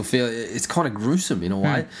realistic or fairly. It's kind of gruesome in a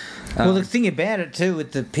way. Well, the thing about it too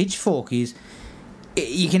with the pitchfork is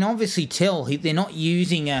you can obviously tell they're not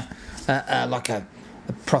using a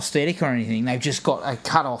prosthetic or anything. They've just got a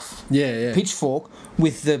cut off pitchfork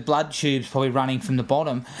with the blood tubes probably running from the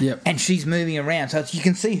bottom. Yep. And she's moving around, so you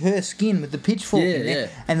can see her skin with the pitchfork in there,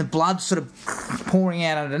 and the blood sort of pouring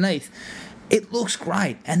out underneath. It looks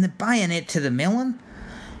great, and the bayonet to the melon,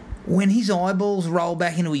 when his eyeballs roll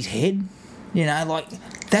back into his head, you know, like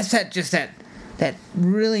that's that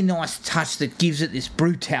really nice touch that gives it this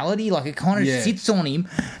brutality. Like it kind of sits on him,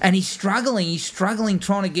 and he's struggling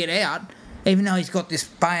trying to get out, even though he's got this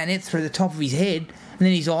bayonet through the top of his head, and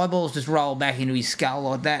then his eyeballs just roll back into his skull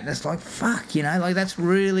like that, and it's like, fuck, you know, like that's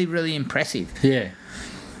really, really impressive. Yeah.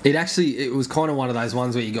 It was kind of one of those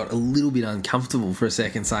ones where you got a little bit uncomfortable for a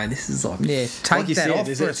second, saying this is like, take like you that said, off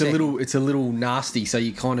for a second. it's a little nasty, so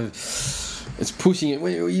you kind of, it's pushing it.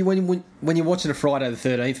 When you're watching a Friday the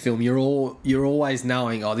 13th film, you're always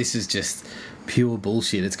knowing, oh, this is just pure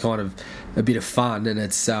bullshit. It's kind of a bit of fun, and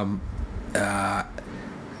it's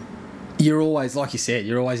you're always, like you said,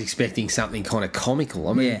 you're always expecting something kind of comical.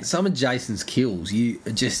 I mean, some of Jason's kills, you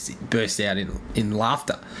just burst out in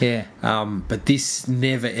laughter. Yeah. But this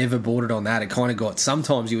never, ever bordered on that. It kind of got,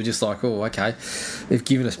 sometimes you were just like, oh, okay, they've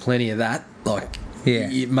given us plenty of that. Like,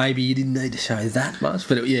 maybe you didn't need to show that much.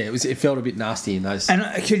 But, it felt a bit nasty in those. And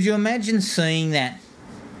could you imagine seeing that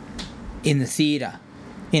in the theatre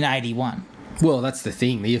in 81? Well, that's the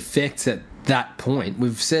thing. The effects at that point,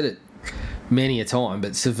 we've said it many a time,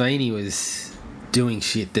 but Savini was doing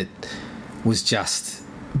shit that was just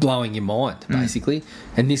blowing your mind, basically.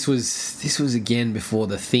 And this was again before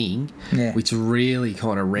The Thing, which really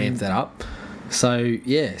kind of ramped that up. So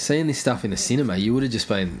seeing this stuff in the cinema, you would have just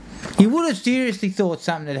been, you would have seriously thought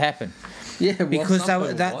something had happened. Yeah, because they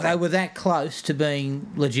were that close to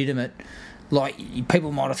being legitimate. Like,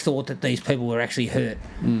 people might have thought that these people were actually hurt.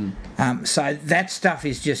 So that stuff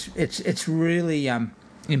is just it's really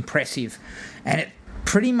impressive, and it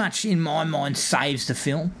pretty much in my mind saves the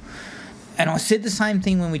film. And I said the same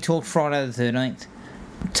thing when we talked Friday the 13th.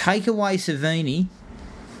 Take away Savini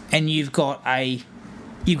and you've got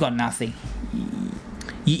nothing.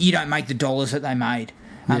 You don't make the dollars that they made.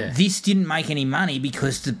 This didn't make any money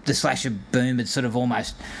because the slasher boom had sort of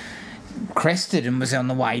almost crested and was on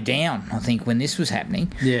the way down, I think, when this was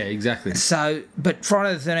happening. Yeah, exactly. So, but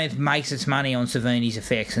Friday the 13th makes its money on Savini's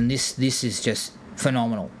effects, and this is just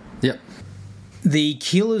phenomenal. Yep. The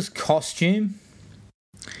killer's costume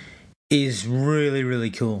is really,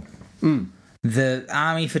 really cool. The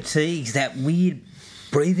army fatigues, that weird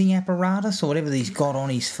breathing apparatus or whatever he's got on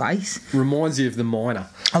his face. Reminds you of the Miner.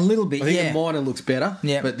 A little bit, I think the Miner looks better,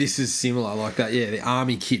 but this is similar like that. Yeah, the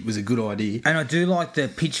army kit was a good idea. And I do like the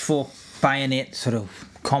pitchfork bayonet sort of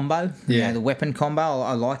combo, you know, the weapon combo.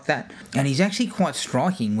 I like that. And he's actually quite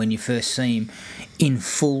striking when you first see him in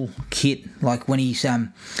full kit, like when he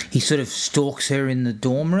sort of stalks her in the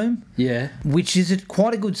dorm room. Yeah. Which is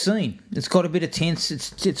quite a good scene. It's got a bit of tense.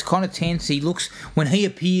 It's kind of tense. He looks, when he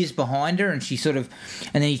appears behind her and she sort of,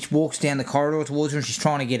 and then he walks down the corridor towards her and she's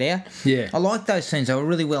trying to get out. Yeah. I like those scenes. They were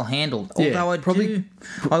really well handled. Although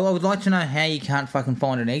I would like to know how you can't fucking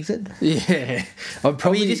find an exit. Yeah.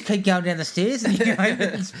 You just keep going down the stairs and you know,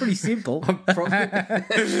 it's pretty simple. I'm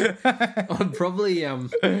probably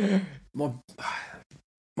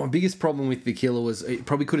my biggest problem with The Killer was it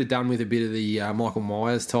probably could have done with a bit of the Michael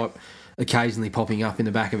Myers type occasionally popping up in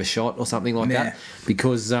the back of a shot or something like that,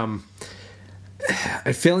 because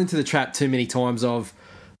it fell into the trap too many times of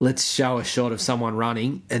let's show a shot of someone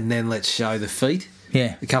running and then let's show the feet,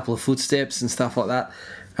 a couple of footsteps and stuff like that.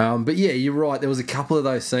 But yeah, you're right, there was a couple of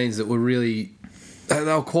those scenes that were really, they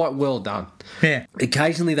were quite well done. Yeah.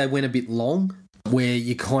 Occasionally they went a bit long where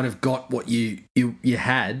you kind of got what you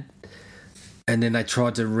had, and then they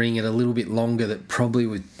tried to wring it a little bit longer that probably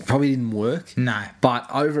didn't work. No. But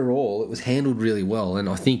overall, it was handled really well, and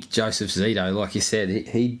I think Joseph Zito, like you said,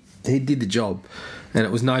 he did the job, and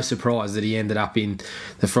it was no surprise that he ended up in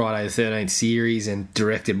the Friday the 13th series and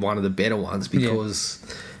directed one of the better ones because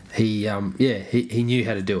he knew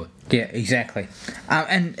how to do it. Yeah, exactly.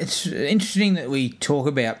 And it's interesting that we talk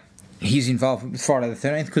about his involvement with Friday the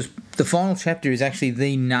 13th because the final chapter is actually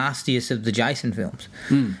the nastiest of the Jason films.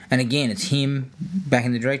 And again, it's him back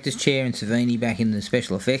in the director's chair and Savini back in the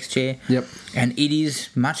special effects chair. Yep. And it is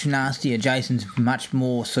much nastier. Jason's much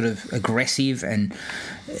more sort of aggressive and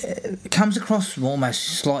comes across almost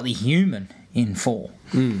slightly human in 4,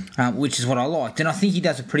 which is what I liked, and I think he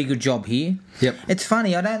does a pretty good job here. Yep. It's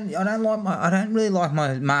funny. I don't really like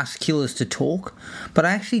my masked killers to talk, but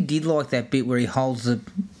I actually did like that bit where he holds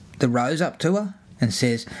the the Rose up to her and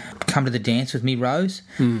says, "Come to the dance with me, Rose."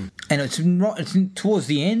 And it's towards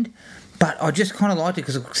the end, but I just kind of liked it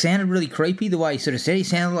because it sounded really creepy the way he sort of said it. He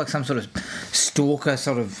sounded like some sort of stalker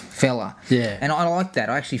sort of fella. Yeah. And I liked that.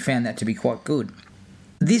 I actually found that to be quite good.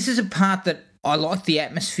 This is a part that I like the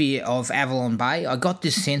atmosphere of Avalon Bay. I got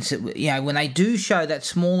this sense that, when they do show that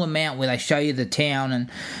small amount where they show you the town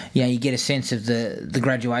and, you get a sense of the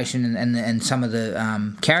graduation and some of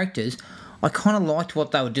the characters, I kind of liked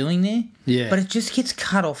what they were doing there. Yeah. But it just gets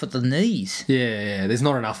cut off at the knees. Yeah, there's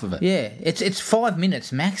not enough of it. Yeah, it's 5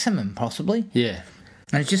 minutes maximum, possibly. Yeah.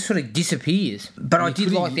 And it just sort of disappears. But I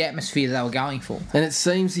did like the atmosphere they were going for. And it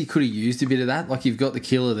seems he could have used a bit of that. Like, you've got the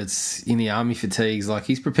killer that's in the army fatigues. Like,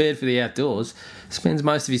 he's prepared for the outdoors, spends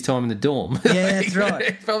most of his time in the dorm. Yeah, that's right.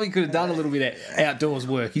 He probably could have done a little bit of outdoors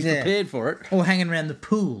work. He's prepared for it. Or hanging around the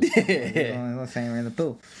pool. Yeah. I like hanging around the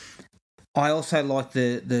pool. I also like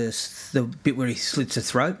the bit where he slits her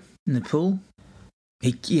throat in the pool.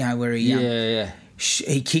 Where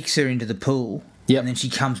he kicks her into the pool. Yep. And then she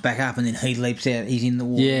comes back up and then he leaps out. He's in the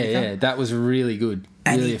water. Yeah, that was really good.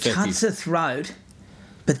 And really he effective. cuts her throat,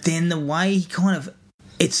 but then the way he kind of...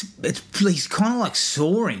 he's kind of like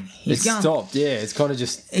soaring. He's stopped, yeah. It's kind of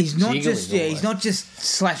just he's not just almost. he's not just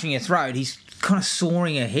slashing her throat. He's kind of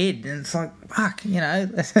sawing her head, and it's like fuck, Yeah,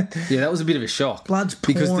 that was a bit of a shock. Blood's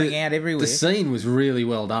pouring out everywhere. The scene was really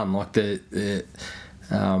well done. Like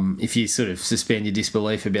if you sort of suspend your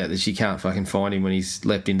disbelief about that she can't fucking find him when he's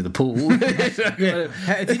leapt into the pool. Yeah.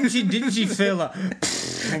 Didn't she feel like...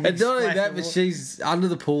 And not only that, but she's under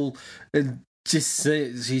the pool and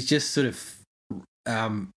she's just sort of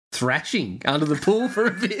thrashing under the pool for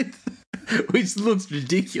a bit, which looks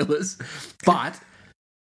ridiculous. But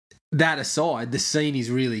that aside, the scene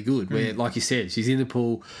is really good where, like you said, she's in the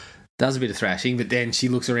pool, does a bit of thrashing, but then she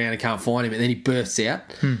looks around and can't find him, and then he bursts out.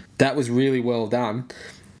 That was really well done.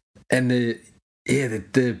 And the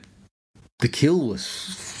kill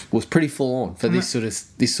was pretty full on for this sort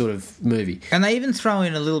of movie. And they even throw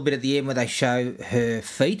in a little bit at the end where they show her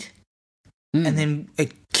feet, and then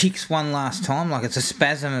it kicks one last time, like it's a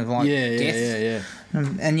spasm of death. Yeah.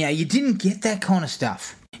 And you didn't get that kind of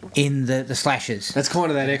stuff in the slashes. That's kind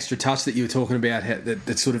of that extra touch that you were talking about,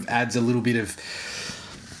 that sort of adds a little bit of.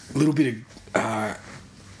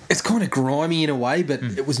 It's kind of grimy in a way, but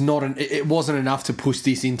it wasn't enough to push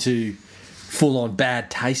this into full on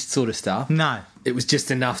bad taste sort of stuff. No, it was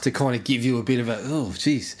just enough to kind of give you a bit of a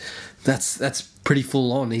that's pretty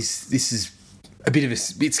full on. This is a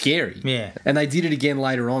bit scary. Yeah, and they did it again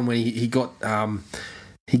later on when he got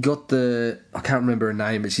the, I can't remember her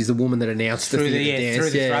name, but she's the woman that announced through the dance. Through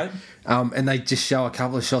the throat. And they just show a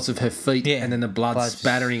couple of shots of her feet, and then the blood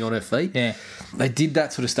spattering on her feet. Yeah, they did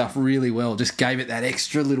that sort of stuff really well. Just gave it that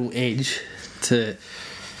extra little edge to.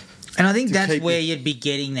 And I think that's where you'd be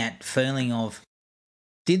getting that feeling of,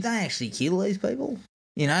 did they actually kill these people?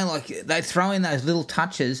 Like they throw in those little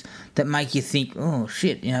touches that make you think, oh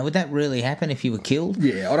shit, would that really happen if you were killed?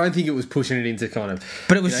 Yeah, I don't think it was pushing it into kind of,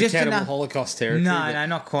 but it was just enough Holocaust territory. No,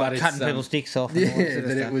 not quite. Cutting people's dicks off. Yeah,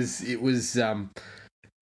 but it was.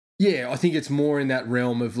 Yeah, I think it's more in that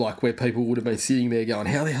realm of like where people would have been sitting there going,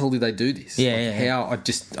 "How the hell did they do this?"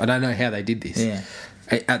 I don't know how they did this. Yeah,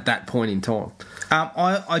 at that point in time.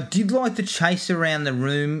 I did like the chase around the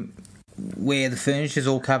room where the furniture's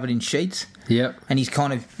all covered in sheets. Yep. And he's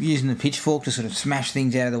kind of using the pitchfork to sort of smash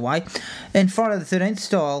things out of the way. And Friday the 13th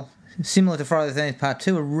style, similar to Friday the 13th Part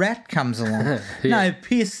 2, a rat comes along. No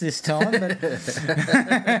piss this time, but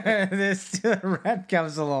there's still a rat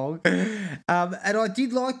comes along. And I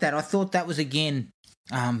did like that. I thought that was, again,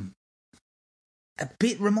 a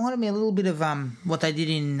bit, reminded me a little bit of what they did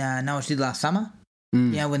in Know What You Did Last Summer.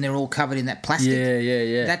 When they're all covered in that plastic.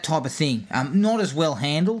 Yeah. That type of thing. Not as well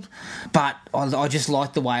handled, but I just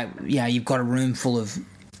like the way, you've got a room full of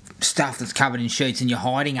stuff that's covered in sheets and you're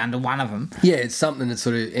hiding under one of them. Yeah, it's something that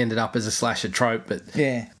sort of ended up as a slasher trope, but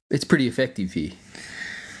it's pretty effective here.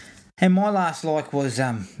 And my last like was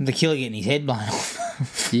the killer getting his head blown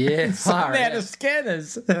off. Yeah, far out of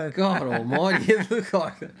scanners. God almighty, it looked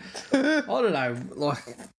like it. I don't know,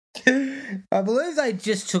 like... I believe they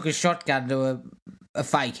just took a shotgun to a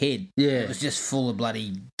fake head. Yeah. It was just full of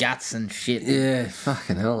bloody guts and shit. Yeah,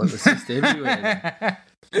 fucking hell, it was just everywhere.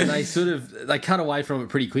 And they cut away from it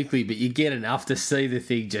pretty quickly, but you get enough to see the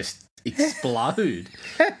thing just explode.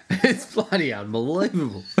 It's bloody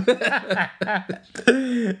unbelievable. Yeah,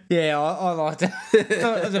 I liked it. I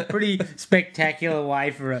thought it was a pretty spectacular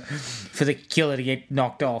way for the killer to get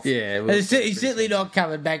knocked off. Yeah, he's certainly not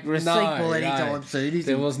coming back for a sequel anytime soon, is he?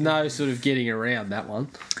 There was no sort of getting around that one.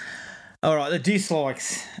 All right, the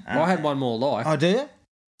dislikes. I had one more like. Oh, do you?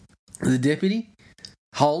 The deputy.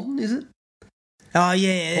 Holden, is it? Oh,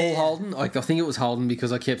 yeah. Paul Holden? I think it was Holden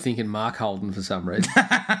because I kept thinking Mark Holden for some reason.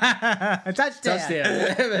 Touchdown.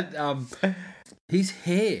 But his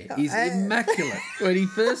hair is immaculate. When he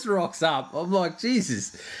first rocks up, I'm like,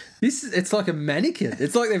 Jesus, it's like a mannequin.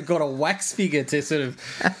 It's like they've got a wax figure to sort of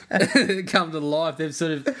come to life. They've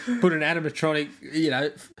sort of put an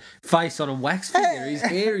animatronic, face on a wax figure. His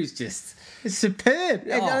hair is just... It's superb.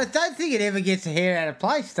 Oh. I don't think it ever gets a hair out of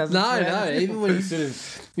place, does it? No. Even when he sort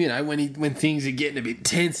of, when things are getting a bit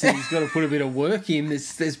tense and he's got to put a bit of work in,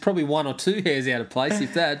 there's probably one or two hairs out of place,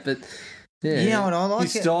 if that. But yeah, you know what I like?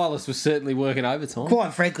 His stylist was certainly working overtime.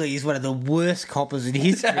 Quite frankly, he's one of the worst coppers in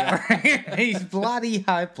history. He's bloody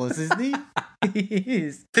hopeless, isn't he? He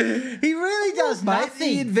is. He really does nothing.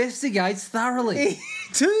 He investigates thoroughly.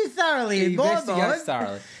 Too thoroughly, in my investigates mind.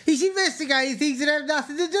 thoroughly. He's investigating things that have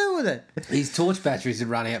nothing to do with it. His torch batteries had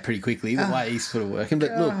run out pretty quickly, the way he's sort of working.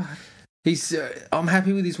 But look, I'm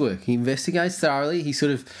happy with his work. He investigates thoroughly. He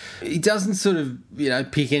doesn't sort of,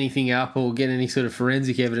 pick anything up or get any sort of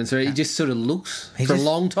forensic evidence. He just sort of looks for a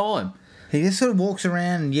long time. He just sort of walks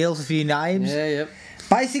around and yells a few names. Yeah, yep.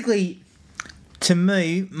 Basically, to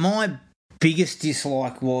me, my biggest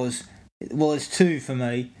dislike was, it's two for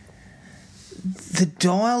me. The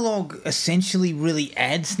dialogue essentially really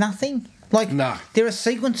adds nothing. No. There are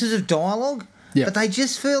sequences of dialogue, but they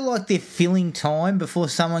just feel like they're filling time before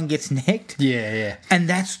someone gets necked. Yeah. And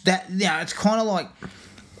that's that. It's kind of like,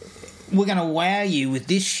 we're going to wow you with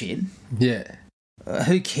this shit. Yeah.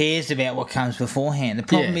 Who cares about what comes beforehand? The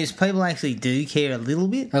problem is people actually do care a little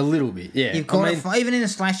bit. A little bit, yeah. You've got to, even in a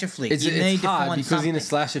slasher flick, you need to find because something. in a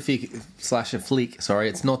slasher flick,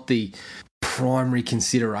 it's not the primary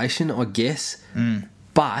consideration, I guess.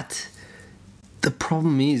 But the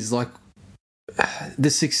problem is, the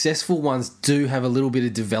successful ones do have a little bit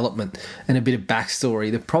of development and a bit of backstory.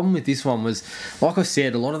 The problem with this one was, like I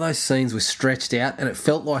said, a lot of those scenes were stretched out, and it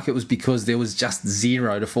felt like it was because there was just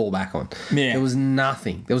zero to fall back on. Yeah. There was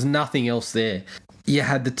nothing. There was nothing else there. You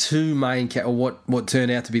had the two main, what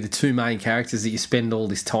turned out to be the two main characters that you spend all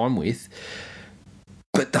this time with.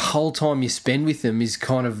 But the whole time you spend with them is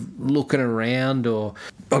kind of looking around, or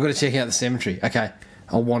I've got to check out the cemetery. Okay,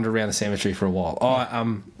 I'll wander around the cemetery for a while.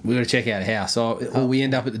 We've got to check out a house. Or we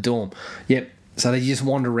end up at the dorm. Yep. So they just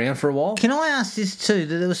wander around for a while. Can I ask this too?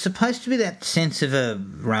 That there was supposed to be that sense of a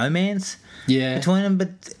romance between them,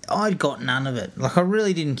 but I got none of it. I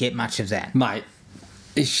really didn't get much of that. Mate,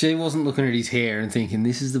 if she wasn't looking at his hair and thinking,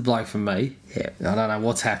 this is the bloke for me, I don't know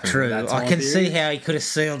what's happening. True. I can see how he could have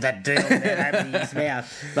sealed that deal without opening his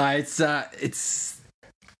mouth. No,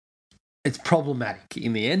 it's problematic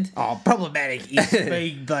in the end. Oh, problematic is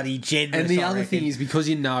being bloody generous. And the other thing is, because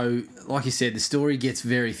like you said, the story gets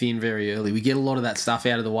very thin very early. We get a lot of that stuff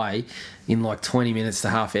out of the way in 20 minutes to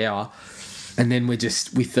half hour, and then we're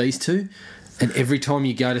just with these two. And every time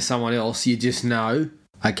you go to someone else, you just know,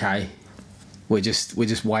 okay, we're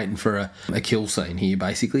just waiting for a kill scene here,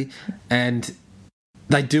 basically. And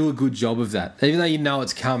they do a good job of that. Even though you know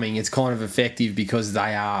it's coming, it's kind of effective because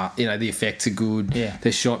they are, the effects are good. Yeah.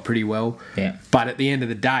 They're shot pretty well. Yeah. But at the end of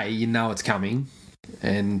the day, you know it's coming.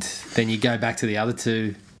 And then you go back to the other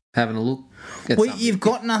two, having a look. You've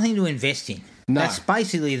got nothing to invest in. No. That's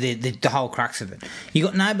basically the whole crux of it. You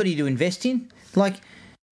got nobody to invest in.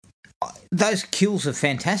 Those kills are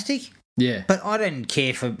fantastic. Yeah. But I didn't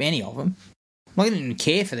care for any of them. I didn't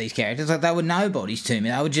care for these characters. They were nobodies to me.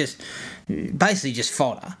 They were just basically just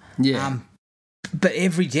fodder. Yeah. But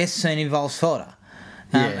every death scene involves fodder.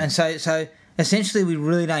 And so essentially we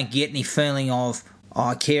really don't get any feeling of,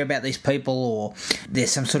 I care about these people, or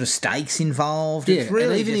there's some sort of stakes involved. Yeah, it's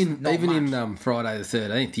really and even in Friday the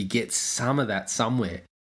 13th, you get some of that somewhere.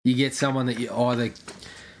 You get someone that you either,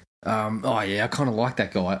 I kind of like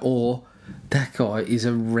that guy, or that guy is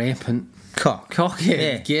a rampant cockhead.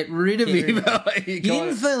 Yeah. Get rid of him. You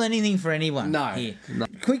didn't feel anything for anyone. No. Here.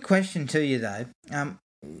 Quick question to you though.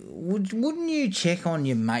 Wouldn't you check on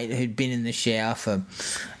your mate who'd been in the shower for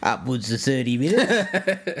upwards of 30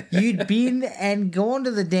 minutes? You'd been and gone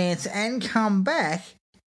to the dance and come back.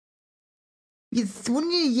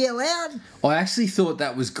 Wouldn't you yell out? I actually thought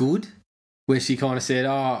that was good, where she kind of said,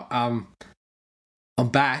 I'm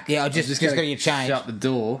back. Yeah, I just got you changed. Shut the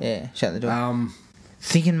door. Yeah, shut the door.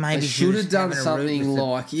 Thinking maybe they should have done something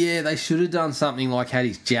they should have done something like had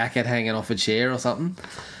his jacket hanging off a chair or something.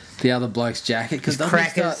 The other bloke's jacket, because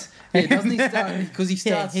crackers. Doesn't he start? Because he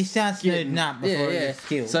starts. He starts nerding up before he gets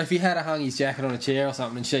killed. So if you had hung his jacket on a chair or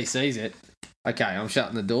something and she sees it, okay, I'm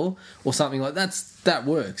shutting the door or something like that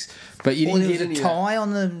works. But you didn't get any tie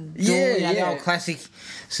on the door. The old classic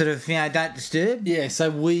sort of don't disturb. Yeah. So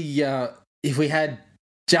we if we had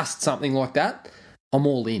just something like that, I'm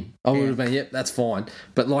all in. I would have been, yep, that's fine.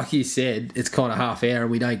 But like you said, it's kind of half hour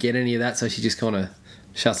and we don't get any of that, so she just kind of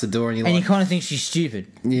shuts the door and you're and like... you kind of think she's stupid.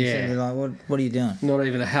 Yeah. So you're like, what are you doing? Not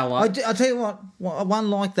even a hell up. I'll tell you what, one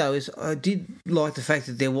like though is I did like the fact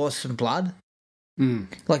that there was some blood.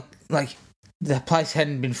 Like the place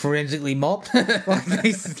hadn't been forensically mopped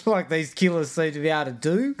like these killers seem to be able to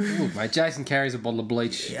do. Look, mate, Jason carries a bottle of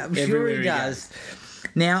bleach. Yeah, I'm sure he does.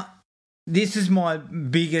 Now, this is my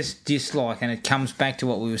biggest dislike, and it comes back to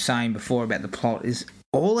what we were saying before about the plot, is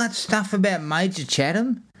all that stuff about Major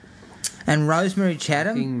Chatham and Rosemary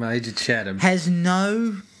Chatham. King Major Chatham has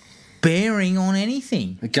no bearing on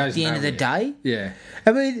anything. It goes at the end of the day. Yeah.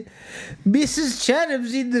 I mean, Mrs.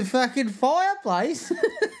 Chatham's in the fucking fireplace,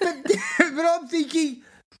 but I'm thinking,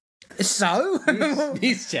 so?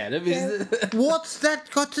 Miss Chatham is... What's that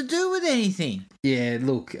got to do with anything? Yeah,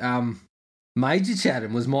 look, Major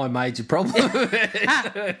Chatham was my major problem.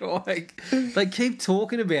 Like, they keep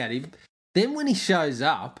talking about him. Then when he shows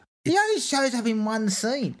up... He only shows up in one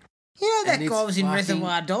scene. You know that guy was in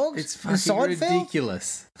Reservoir Dogs? It's fucking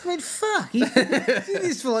ridiculous. I mean, fuck. He did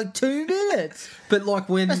this for like 2 minutes. But like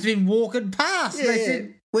when... Must have been walking past. Yeah, they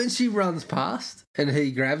said, when she runs past and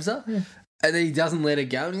he grabs her... Yeah. And then he doesn't let her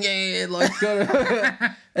go. Like,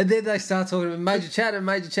 and then they start talking about Major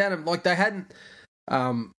Chatham. Like, they hadn't...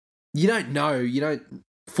 you don't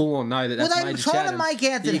full on know that that's Major Chatham. Well, they were trying to make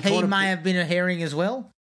out that he may have been a herring as well.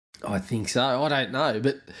 I think so. I don't know.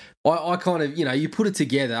 But I kind of, you put it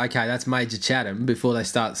together. Okay, that's Major Chatham before they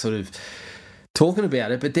start sort of talking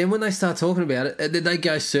about it. But then when they start talking about it, and then they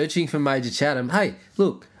go searching for Major Chatham. Hey,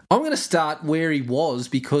 look, I'm going to start where he was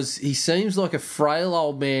because he seemes like a frail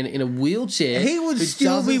old man in a wheelchair. He would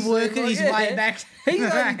still be working his way back. He's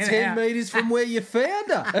only 10 metres from where you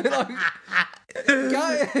found her.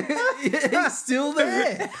 He's still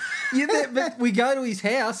there. But we go to his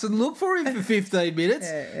house and look for him for 15 minutes.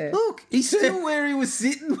 Look, he's still where he was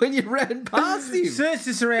sitting when you ran past him. Search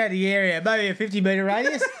the surrounding area, maybe a 50-metre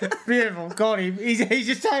radius. Beautiful, got him. He's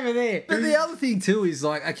just over there. But the other thing too is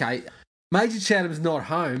like, okay, Major Chatham's not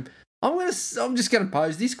home. I'm just gonna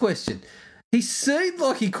pose this question. He seemed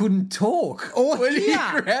like he couldn't talk when he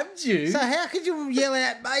grabbed you. So how could you yell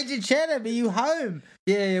out, Major Chatham, are you home?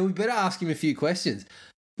 Yeah, we better ask him a few questions.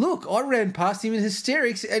 Look, I ran past him in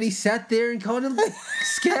hysterics and he sat there and kind of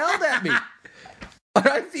scowled at me. I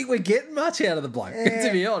don't think we're getting much out of the bloke, to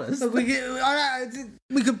be honest. Look,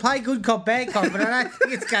 we could play good cop, bad cop, but I don't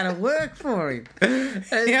think it's going to work for him. I don't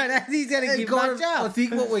think he's going to give much up. I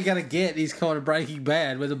think what we're going to get is kind of Breaking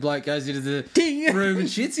Bad, where the bloke goes into the room and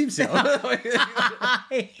shits himself.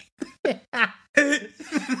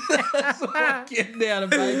 That's what I'm getting out of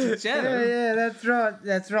Major Chatham. Yeah,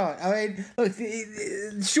 that's right. I mean, look,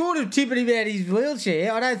 short of tipping him out of his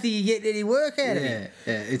wheelchair, I don't think you get any work out of him.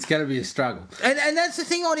 Yeah, it's going to be a struggle. And that's the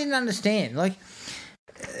thing I didn't understand. Like,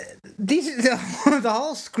 this is the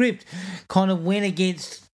whole script kind of went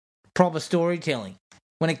against proper storytelling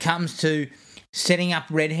when it comes to setting up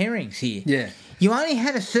red herrings here. Yeah. You only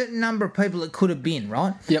had a certain number of people it could have been,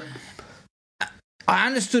 right? Yep. I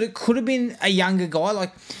understood it could have been a younger guy.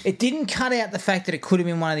 Like, it didn't cut out the fact that it could have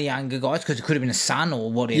been one of the younger guys because it could have been a son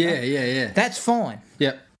or whatever. Yeah. That's fine.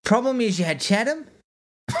 Yep. Problem is you had Chatham.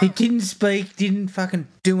 He didn't speak, didn't fucking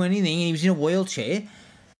do anything, and he was in a wheelchair.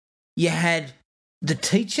 You had the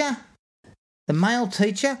teacher, the male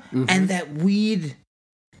teacher, and that weird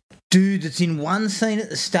dude that's in one scene at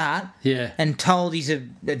the start and told he's a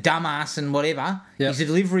dumbass and whatever. Yep. He's a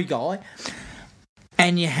delivery guy.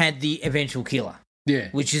 And you had the eventual killer. Yeah.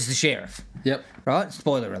 Which is the sheriff. Yep. Right?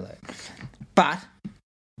 Spoiler alert. But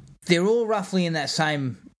they're all roughly in that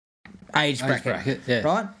same age bracket. Yeah.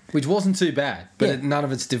 Right? Which wasn't too bad, but none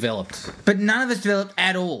of it's developed. But none of it's developed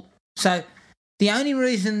at all. So the only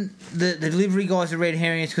reason the delivery guy's a red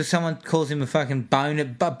herring is because someone calls him a fucking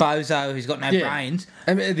bozo who's got no brains.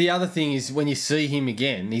 And the other thing is when you see him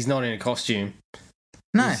again, he's not in a costume.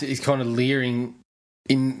 No. He's kind of leering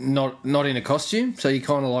in not in a costume. So you're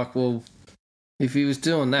kind of like, well, if he was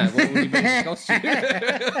doing that, what would he be in a costume?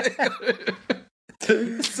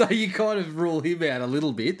 So you kind of rule him out a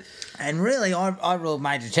little bit. And really, I ruled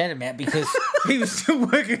Major Chatham out because he was still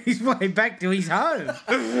working his way back to his home.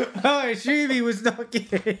 I assume he was not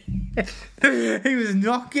getting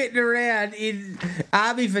around in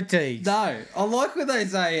army fatigue. No, I like when they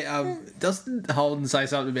say, doesn't Holden say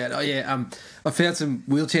something about, I found some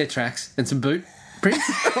wheelchair tracks and some boot prints?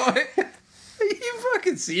 Are you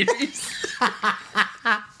fucking serious?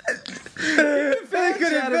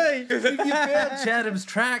 If you found Chatham's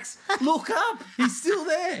tracks, look up. He's still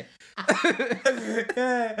there.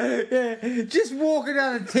 Yeah. Just walk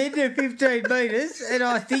another 10 to 15 metres and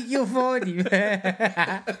I think you'll find him.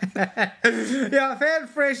 Yeah, I found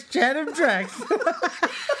fresh Chatham tracks.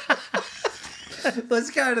 Let's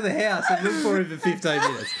go to the house and look for him for 15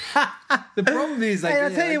 minutes. The problem is, Hey, I'll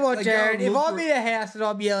tell you what, they go Jared, and if look I'm in a house and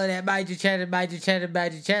I'm yelling out Major Chatham, Major Chatham,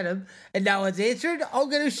 Major Chatham, and no one's answering, I'm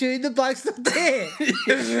going to shoot the bloke's not there.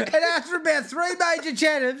 And after about 3 Major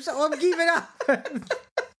Chathams, I'm giving up.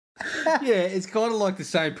 Yeah, it's kind of like the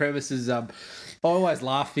same premise as I always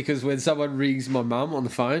laugh because when someone rings my mum on the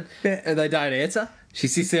phone and they don't answer, she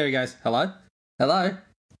sits there and goes, hello, hello,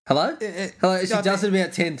 hello, hello. She does it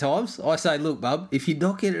about 10 times. I say, look, Mum, if you're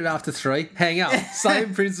not getting it after 3, hang up.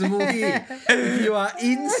 Same principle here. If you are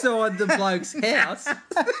inside the bloke's house,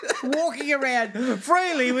 Walking around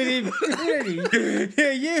freely with impunity.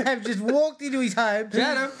 Yeah, you have just walked into his home.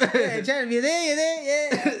 Chatham. Yeah, Chatham, you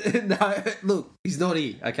there, yeah. No, look, he's not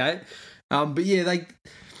here, okay? But yeah, they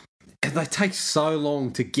take so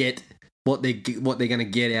long to get what they're going to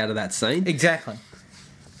get out of that scene. Exactly.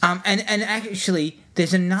 And actually,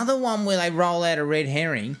 there's another one where they roll out a red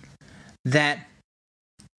herring that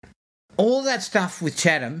all that stuff with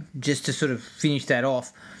Chatham, just to sort of finish that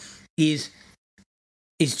off, is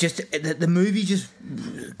just the movie just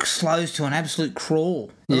slows to an absolute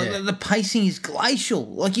crawl. Yeah. The pacing is glacial.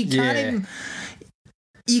 Like you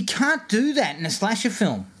can't do that in a slasher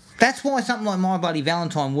film. That's why something like My Bloody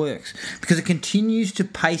Valentine works, because it continues to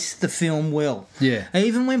pace the film well. Yeah.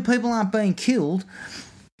 Even when people aren't being killed,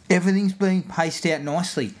 everything's being paced out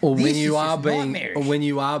nicely. Or This when is you are just being, nightmarish. or when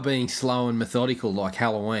you are being slow and methodical, like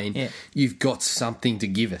Halloween, Yeah. you've got something to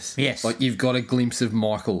give us. Yes. like you've got a glimpse of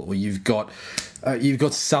Michael, or you've got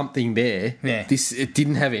something there. Yeah. It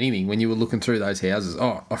didn't have anything when you were looking through those houses.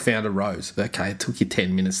 Oh, I found a rose. Okay, it took you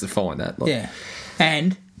 10 minutes to find that. Like, Yeah.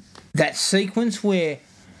 And that sequence where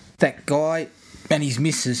that guy and his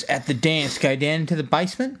missus at the dance go down into the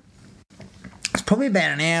basement, it's probably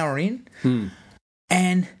about an hour in,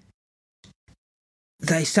 and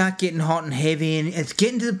they start getting hot and heavy, and it's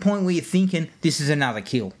getting to the point where you're thinking, this is another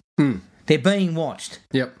kill. They're being watched.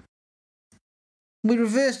 Yep. We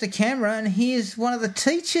reverse the camera, and here's one of the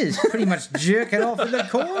teachers pretty much jerking off in the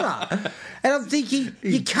corner. And I'm thinking,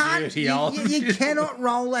 you can't, dirty you old- cannot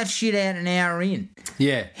roll that shit out an hour in.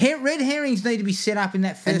 Yeah. Red herrings need to be set up in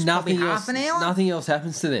that first And probably nothing half else. an hour. Nothing else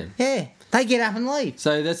happens to them. Yeah, they get up and leave.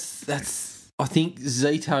 So that's. I think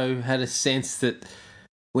Zito had a sense that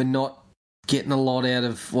we're not getting a lot out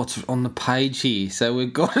of what's on the page here. So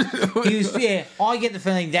we've got. I get the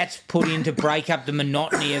feeling that's put in to break up the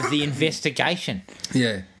monotony of the investigation.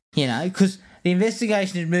 Yeah. You know, because the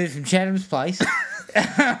investigation had moved from Chatham's place.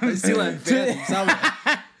 They still haven't found him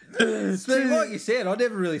somewhere. But like you said, I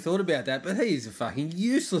never really thought about that, but he's a fucking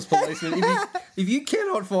useless policeman. If you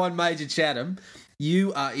cannot find Major Chatham,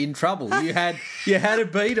 you are in trouble. You had a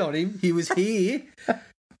beat on him. He was here.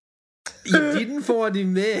 You didn't find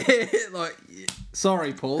him there. Like,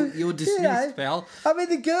 sorry, Paul, you're dismissed, pal. I mean,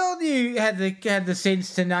 the girl knew had the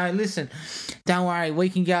sense to know. Listen, don't worry, we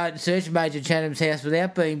can go out and search Major Chatham's house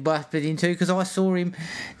without being busted into, because I saw him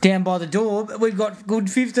down by the door. But we've got good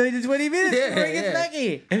 15 to 20 minutes before he gets back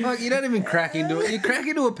here. Like, you don't even crack into it. You crack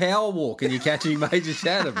into a power walk and you're catching Major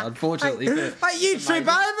Chatham, unfortunately. But you trip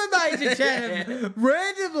over Major Chatham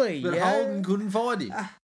randomly. But you know? Holden couldn't find him.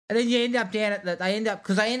 And then you end up down at they ended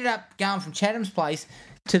up going from Chatham's place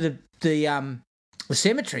to the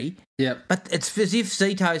cemetery. Yep. But it's as if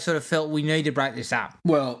Zito sort of felt we need to break this up.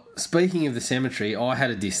 Well, speaking of the cemetery, I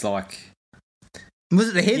had a dislike. Was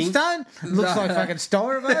it the headstone? Looks No. like fucking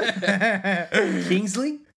styrofoam.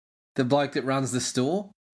 Kingsley, the bloke that runs the store.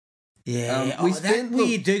 Yeah, we that's spent-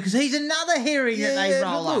 weird, dude, because he's another herring that they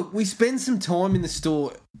roll but look, up. we spend some time in the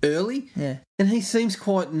store early, Yeah. and he seems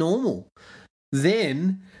quite normal.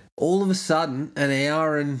 Then, all of a sudden, an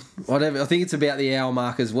hour and whatever, I think it's about the hour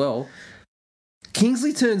mark as well,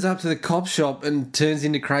 Kingsley turns up to the cop shop and turns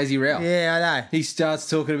into Crazy Ralph. Yeah, I know. He starts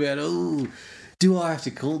talking about, oh, do I have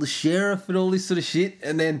to call the sheriff and all this sort of shit?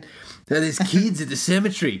 And then there's kids at the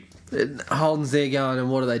cemetery. And Holden's there going, and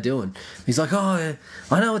what are they doing? He's like, oh,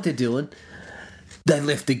 I know what they're doing. They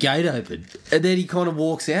left the gate open. And then he kind of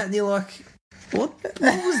walks out, and you're like, what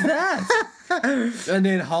was that? And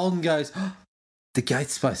then Holden goes, oh, the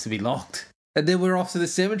gate's supposed to be locked. And then we're off to the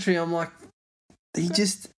cemetery. I'm like,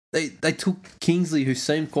 They took Kingsley, who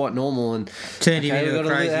seemed quite normal, and Turned him into we've a got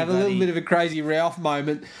to crazy have a little bloody- bit of a Crazy Ralph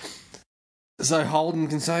moment. So Holden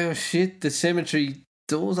can say, oh shit, the cemetery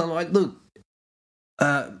doors. I'm like, look,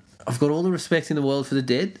 I've got all the respect in the world for the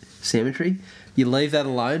dead cemetery. You leave that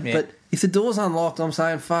alone. Yeah. But if the door's unlocked, I'm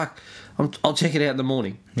saying, fuck, I'll check it out in the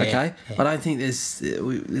morning. Yeah, Okay, yeah. I don't think there's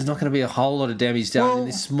not going to be a whole lot of damage done in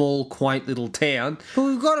this small, quaint little town. But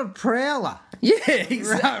we've got a prowler. Yeah,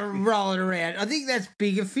 exactly. Rolling around. I think that's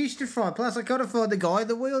bigger fish to fry. Plus, I gotta find the guy in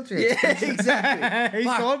the wheelchair. Yeah, exactly. He's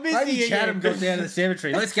gone missing Maybe again. Chatham got down to the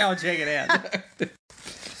cemetery. Let's go and check it out.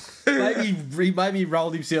 maybe he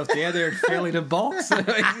rolled himself down there and fell in a box.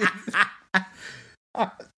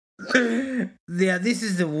 Now, this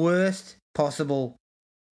is the worst possible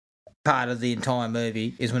part of the entire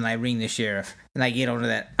movie is when they ring the sheriff and they get onto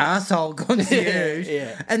that arsehole concierge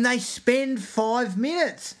Yeah. and they spend 5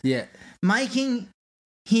 minutes Yeah. making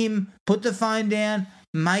him put the phone down,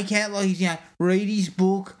 make out like he's, read his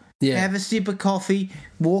book, Yeah. have a sip of coffee,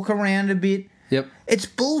 walk around a bit. Yep. It's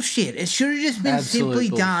bullshit. It should have just been Absolute simply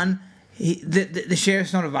bullshit. done. The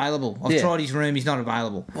sheriff's not available. I've Yeah. tried his room. He's not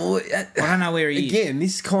available. Well, I don't know where he is. again,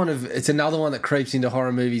 this kind of it's another one that creeps into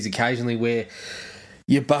horror movies occasionally where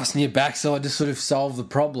you're busting your backside to sort of solve the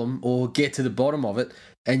problem or get to the bottom of it,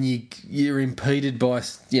 and you're impeded by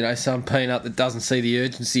some peanut that doesn't see the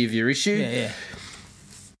urgency of your issue. Yeah.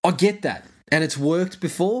 I get that, and it's worked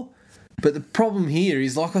before. But the problem here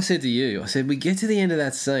is, like I said to you, I said we get to the end of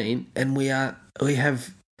that scene and we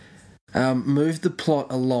have moved the plot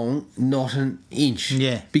along not an inch.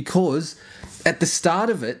 Yeah. Because at the start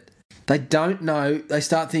of it, they don't know. They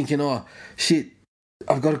start thinking, oh, shit,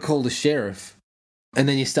 I've got to call the sheriff. And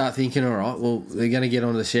then you start thinking, all right, well, they're going to get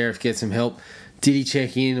onto the sheriff, get some help. Did he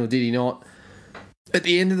check in or did he not? At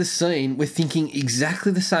the end of the scene, we're thinking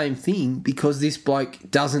exactly the same thing because this bloke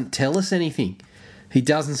doesn't tell us anything. He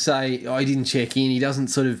doesn't say, oh, he didn't check in. He doesn't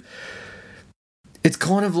sort of... It's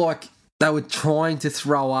kind of like they were trying to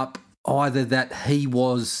throw up either that he's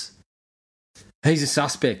a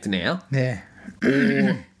suspect now, Yeah.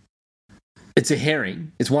 or it's a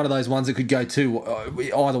herring. It's one of those ones that could go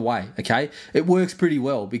either way, okay? It works pretty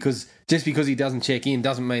well because just because he doesn't check in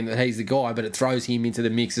doesn't mean that he's the guy, but it throws him into the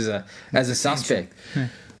mix as a suspect.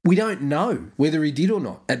 We don't know whether he did or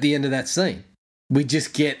not at the end of that scene. We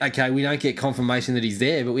just we don't get confirmation that he's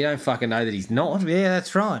there, but we don't fucking know that he's not. Yeah,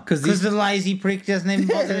 that's right. 'Cause Because the lazy prick doesn't even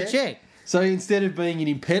bother Yeah. to check. So instead of being an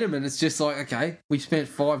impediment, it's just like, okay, we spent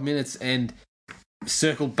 5 minutes and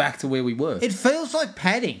circled back to where we were. It feels like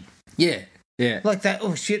padding. Yeah. Like that,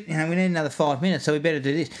 oh shit, we need another 5 minutes, so we better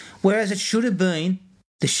do this. Whereas it should have been,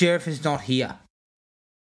 the sheriff is not here.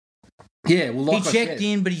 Yeah, well, like He I checked said,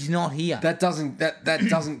 in, but he's not here. that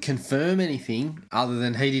doesn't confirm anything other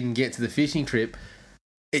than he didn't get to the fishing trip.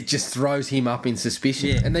 It just throws him up in suspicion.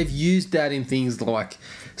 Yeah. And they've used that in things like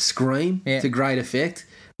Scream to great effect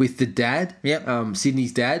with the dad,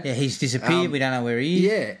 Sydney's dad. Yeah, he's disappeared. We don't know where he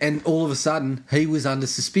is. Yeah, and all of a sudden he was under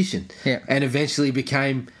suspicion. Yeah. And eventually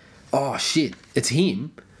became, oh shit, it's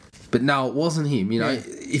him. But no, it wasn't him.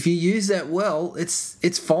 If you use that well,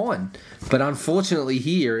 it's fine. But unfortunately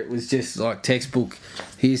here it was just like textbook,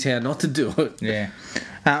 here's how not to do it. Yeah.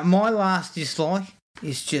 My last dislike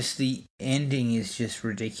is just the ending is just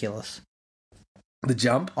ridiculous. The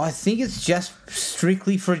jump. I think it's just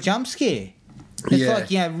strictly for a jump scare.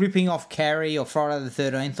 It's like, ripping off Carrie or Friday the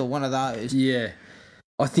 13th or one of those. Yeah.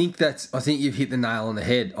 I think you've hit the nail on the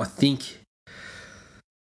head. I think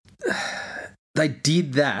they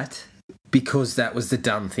did that because that was the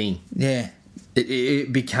done thing. Yeah.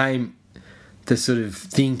 It became the sort of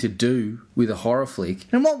thing to do with a horror flick.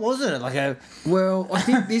 And what was it? Well, I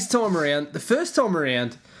think the first time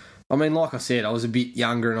around, I mean, like I said, I was a bit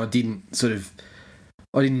younger and I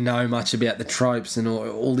didn't know much about the tropes and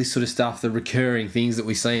all this sort of stuff, the recurring things that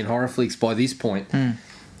we see in horror flicks by this point. And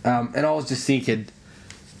I was just thinking,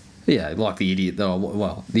 like the idiot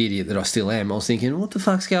that I still am, I was thinking, what the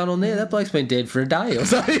fuck's going on there? That bloke's been dead for a day or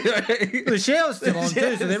something. The shower's still on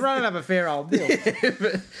too, so they're running up a fair old bill.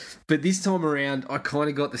 But this time around, I kind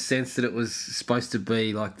of got the sense that it was supposed to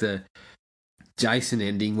be like the Jason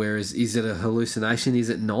ending, whereas is it a hallucination, is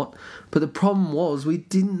it not? But the problem was we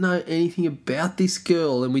didn't know anything about this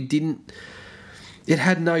girl and it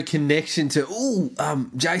had no connection to,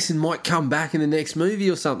 Jason might come back in the next movie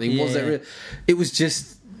or something. Yeah. Was that real? It was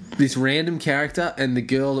just this random character and the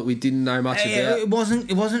girl that we didn't know much about. It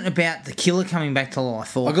wasn't about the killer coming back to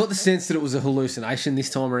life. I got the sense that it was a hallucination this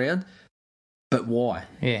time around, but why?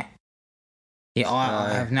 Yeah. Yeah,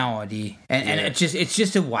 I have no idea. And it's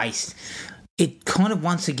just a waste. It kind of,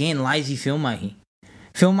 once again, lazy filmmaking.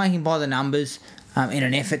 Filmmaking by the numbers in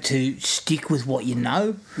an effort to stick with what you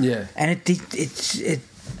know. Yeah. And it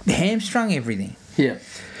hamstrung everything. Yeah.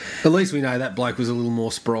 At least we know that bloke was a little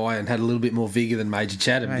more spry and had a little bit more vigour than Major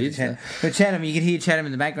Chatham did. But Chatham, you could hear Chatham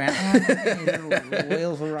in the background.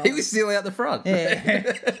 Wheels were rolling. He was still out the front.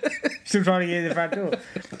 Yeah. Still trying to get in the front door.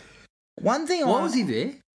 One thing Why was he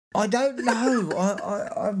there? I don't know.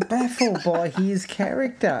 I'm baffled by his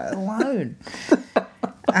character alone.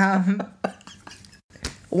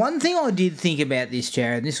 One thing I did think about this,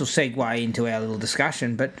 Jared, and this will segue into our little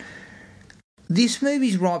discussion, but this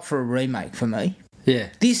movie's ripe for a remake for me. Yeah.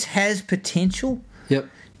 This has potential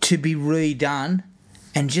to be redone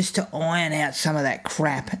and just to iron out some of that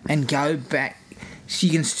crap and go back. So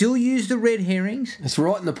you can still use the red herrings. It's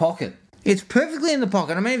right in the pocket. It's perfectly in the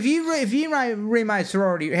pocket. I mean, if you remade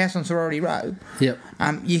House on Sorority Row,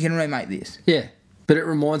 you can remake this. Yeah, but it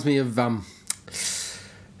reminds me of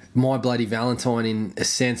My Bloody Valentine in a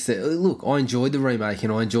sense that, look, I enjoyed the remake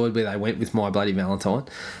and I enjoyed where they went with My Bloody Valentine,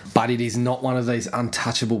 but it is not one of these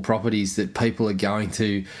untouchable properties that people are going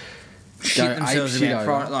to shit themselves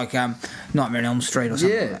about, like Nightmare on Elm Street or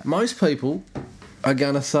something. Yeah, like that. Most people are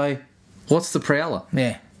going to say, what's the Prowler?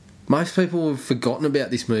 Yeah. Most people have forgotten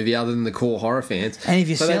about this movie other than the core horror fans. And if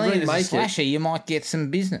you're selling it as a slasher, you might get some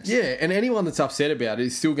business. Yeah, and anyone that's upset about it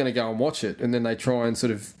is still going to go and watch it, and then they try and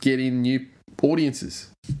sort of get in new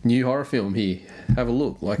audiences. New horror film here. Have a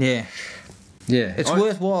look. Yeah. It's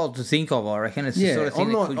worthwhile to think of, I reckon. It's the sort of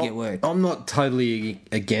thing that could get worked. I'm not totally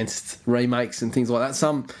against remakes and things like that.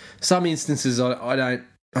 Some instances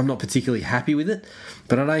I'm not particularly happy with it,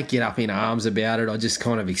 but I don't get up in arms about it. I just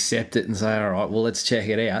kind of accept it and say, all right, well, let's check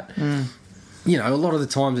it out. You know, a lot of the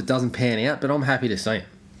times it doesn't pan out, but I'm happy to see it.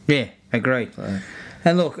 Yeah, agreed. So.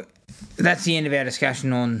 And look, that's the end of our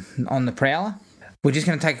discussion on the Prowler. We're just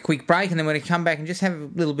going to take a quick break and then we're going to come back and just have a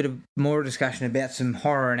little bit of more discussion about some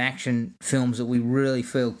horror and action films that we really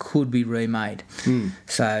feel could be remade.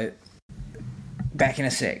 So, back in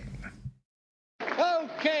a sec.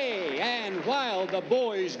 Okay, and while the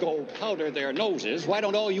boys go powder their noses, why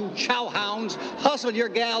don't all you chowhounds hustle your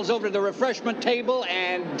gals over to the refreshment table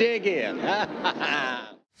and dig in?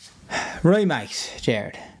 Remakes,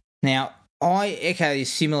 Jared. Now, I echo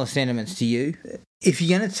these similar sentiments to you. If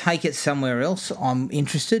you're going to take it somewhere else, I'm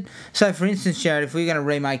interested. So, for instance, Jared, if we're going to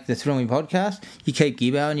remake the Thrill Me podcast, you keep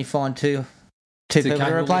Gibbo and you find two people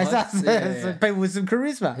to replace us. Some people with some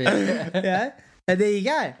charisma. Yeah. And there you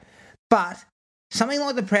go. But something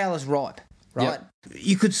like The Prowler's ripe, right? Yep.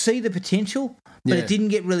 You could see the potential, but it didn't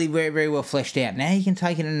get really very, very well fleshed out. Now you can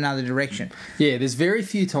take it in another direction. Yeah, there's very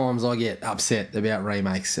few times I get upset about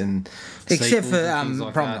remakes and except for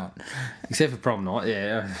like Prom Night. Except for Prom Night,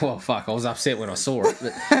 yeah. Well, fuck, I was upset when I saw it.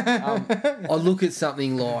 But I look at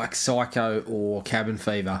something like Psycho or Cabin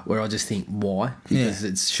Fever where I just think, why? Because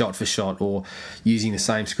it's shot for shot or using the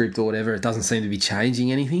same script or whatever. It doesn't seem to be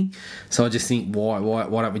changing anything. So I just think, why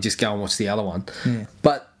don't we just go and watch the other one? Yeah.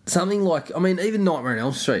 But something like, I mean, even Nightmare on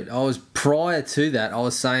Elm Street, prior to that, I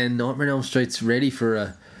was saying Nightmare on Elm Street's ready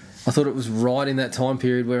for I thought it was right in that time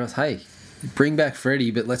period where I was, hey, bring back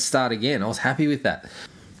Freddy, but let's start again. I was happy with that.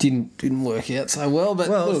 Didn't work out so well, but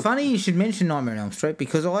well, it's funny you should mention Nightmare on Elm Street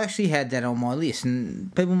because I actually had that on my list,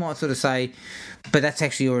 and people might sort of say, but that's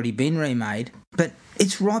actually already been remade. But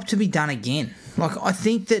it's ripe to be done again. Like, I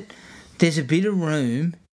think that there's a bit of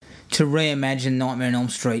room to reimagine Nightmare on Elm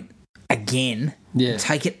Street again. Yeah.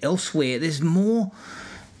 Take it elsewhere. There's more.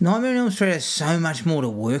 Nightmare on Elm Street has so much more to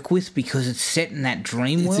work with because it's set in that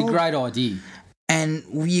dream world. It's a great idea. And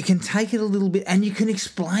you can take it a little bit and you can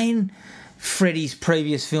explain Freddy's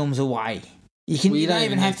previous films away. You don't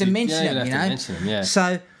even have to mention them, you know?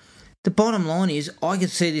 So the bottom line is I could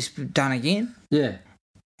see this done again. Yeah.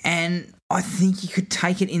 And I think you could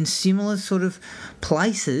take it in similar sort of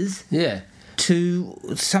places. Yeah. To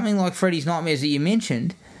something like Freddy's Nightmares that you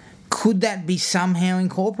mentioned. Could that be somehow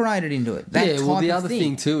incorporated into it? The other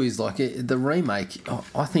thing too is like the remake.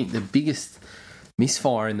 I think the biggest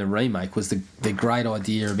misfire in the remake was the great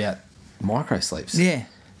idea about microsleeps. Yeah.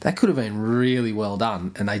 That could have been really well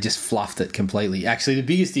done, and they just fluffed it completely. Actually, the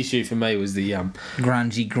biggest issue for me was the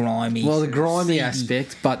grungy, grimy. Well, the grimy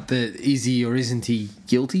aspect, but the is he or isn't he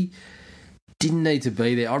guilty didn't need to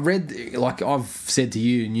be there. I read, like I've said to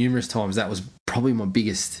you numerous times, that was probably my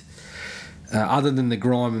biggest. Other than the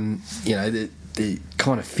grime and the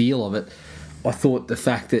kind of feel of it, I thought the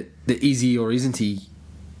fact that the is he or isn't he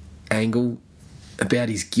angle about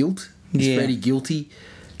his guilt, is Freddy guilty?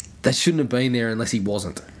 That shouldn't have been there unless he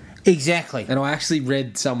wasn't. Exactly. And I actually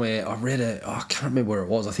read somewhere, I can't remember where it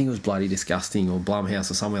was, I think it was Bloody Disgusting or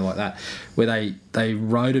Blumhouse or somewhere like that, where they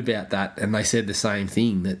wrote about that and they said the same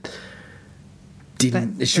thing, that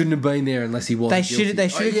it shouldn't have been there unless he wasn't guilty. They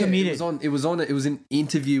should have committed. It was an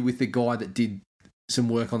interview with the guy that did some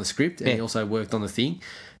work on the script and he also worked on the thing.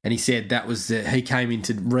 And he said that was he came in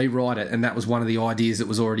to rewrite it, and that was one of the ideas that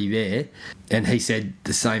was already there. And he said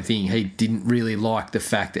the same thing. He didn't really like the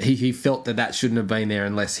fact that he felt that shouldn't have been there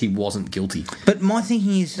unless he wasn't guilty. But my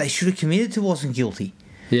thinking is they should have committed to wasn't guilty.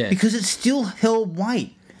 Yeah. Because it still held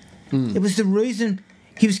weight. It was the reason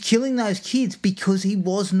he was killing those kids because he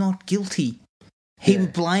was not guilty. He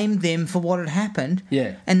blamed them for what had happened.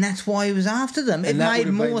 Yeah. And that's why he was after them. It And that made would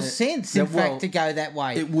have been more the- sense, Yeah, in well, fact, to go that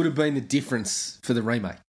way. It would have been the difference for the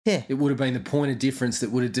remake. Yeah. It would have been the point of difference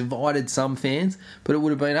that would have divided some fans, but it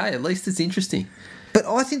would have been, hey, at least it's interesting. But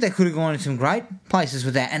I think they could have gone to some great places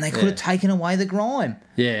with that, and they could have taken away the grime.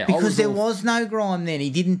 Yeah, I Because was there all- was no grime then. He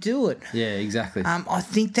didn't do it. Yeah, exactly. I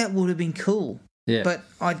think that would have been cool. Yeah. But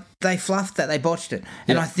they fluffed that. They botched it.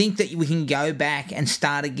 And Yeah. I think that we can go back and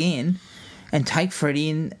start again and take Freddy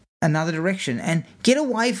in another direction and get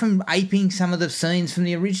away from aping some of the scenes from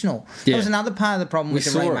the original. Yeah. That was another part of the problem with the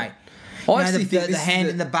saw it. remake. I You know, actually think the this is hand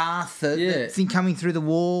the- in the bath, the Yeah. thing coming through the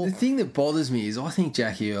wall. The thing that bothers me is I think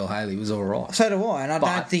Jackie Earl Haley was all right. So do I, and I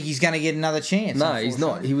But- don't think he's going to get another chance. No, he's not.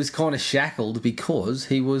 unfortunately. He was kind of shackled because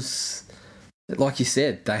he was, like you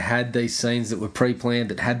said, they had these scenes that were pre-planned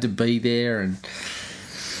that had to be there, and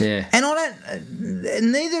yeah, And I don't.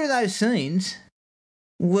 Neither of those scenes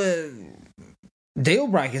were deal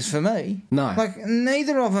breakers for me. No. like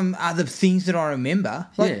neither of them are the things that I remember.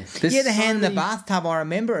 Like, Yeah, there's the so hand in many- the bathtub, I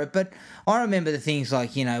remember it, but I remember the things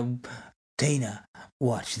like Tina,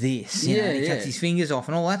 watch this. You know, and he cuts his fingers off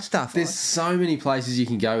and all that stuff. There's so many places you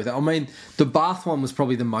can go with it. I mean, the bath one was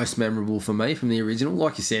probably the most memorable for me from the original.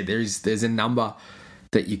 Like you said, there's a number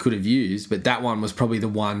that you could have used, but that one was probably the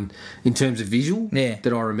one in terms of visual that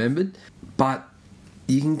I remembered. But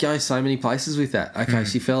you can go so many places with that. Okay,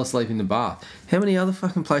 she fell asleep in the bath. How many other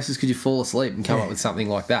fucking places could you fall asleep and come up with something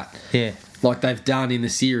like that? Yeah. Like they've done in the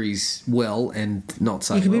series well and not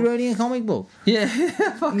so You could well. be reading a comic book. Yeah.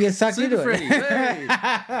 You get sucked Super into Freddy. it. Hey.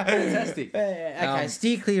 Fantastic. Okay,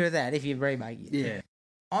 steer clear of that if you remake it. Yeah.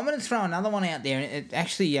 I'm going to throw another one out there, and it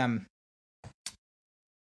actually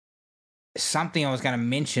something I was going to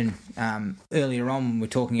mention earlier on when we were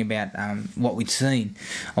talking about what we'd seen.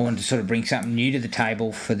 I wanted to sort of bring something new to the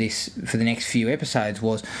table for the next few episodes.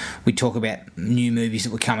 Was we talk about new movies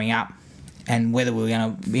that were coming up and whether we were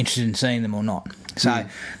going to be interested in seeing them or not. So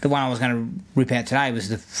the one I was going to rip out today was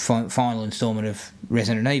the final instalment of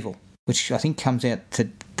Resident Evil, which I think comes out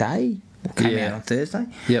today. Or came out on Thursday.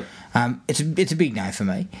 Yep. It's a big no for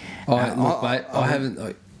me. I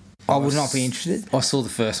haven't. I would not be interested. I saw the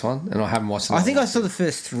first one and I haven't watched the I think I saw the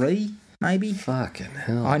first three, maybe. Fucking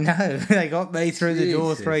hell. I know. They got me through the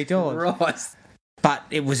door Jesus 3 times. Christ. But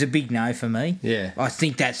it was a big no for me. Yeah. I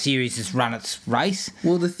think that series has run its race.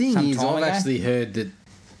 Well, the thing some is, time I've ago. actually heard that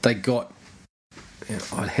they got.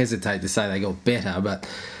 I'd hesitate to say they got better, but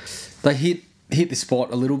they hit the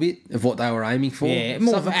spot a little bit of what they were aiming for. Yeah,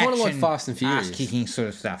 more of kind of like action, Fast and Furious. ass-kicking sort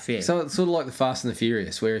of stuff, yeah. So it's sort of like the Fast and the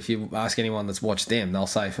Furious, where if you ask anyone that's watched them, they'll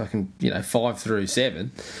say fucking 5 through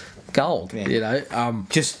 7, gold. Yeah.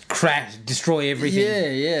 Just crash, destroy everything.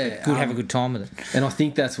 Yeah. Good, have a good time with it. And I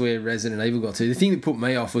think that's where Resident Evil got to. The thing that put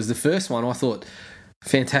me off was the first one. I thought,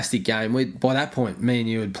 fantastic game. By that point, me and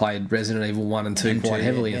you had played Resident Evil 1 and 2 quite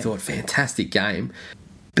heavily and thought, fantastic game.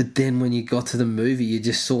 But then when you got to the movie, you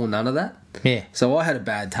just saw none of that. Yeah. So I had a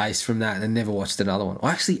bad taste from that and never watched another one.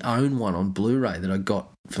 I actually own one on Blu-ray that I got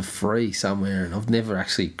for free somewhere, and I've never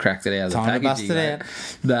actually cracked it out of the Time to packaging. bust it out.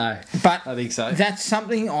 No, But I think so. that's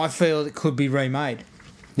something I feel that could be remade.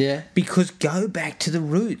 Yeah. Because go back to the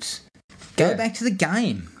roots. Go back to the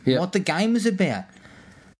game. Yeah. What the game was about.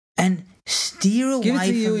 And steer away Give it to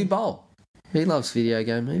from... Yui Bowl. He loves video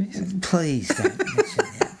game movies. Please don't mention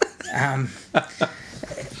that.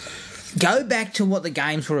 Go back to what the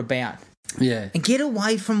games were about. Yeah. And get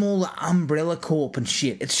away from all the Umbrella Corp and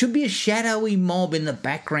shit. It should be a shadowy mob in the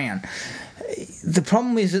background. The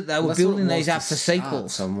problem is that they were building these up for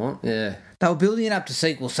sequels. Somewhat, yeah. They were building it up to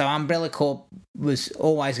sequels, so Umbrella Corp was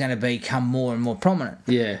always going to become more and more prominent.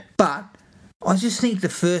 Yeah. But I just think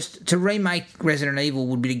to remake Resident Evil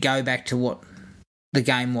would be to go back to what the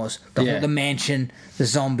game was. The mansion, the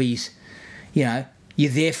zombies. You're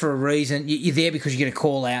there for a reason. You're there because you get a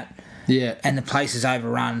call out. Yeah. And the place is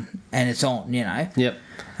overrun and it's on, Yep.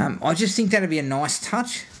 I just think that'd be a nice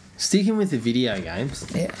touch. Sticking with the video games,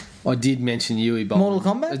 Yeah. I did mention Yui Bowl. Mortal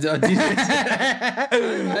Kombat? I did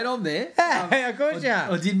mention right on there. Of course you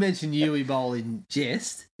I did mention Yui Bowl in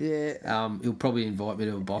jest. Yeah. He'll probably invite me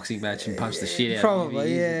to a boxing match and punch the shit out of me.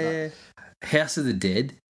 Probably, yeah. House of the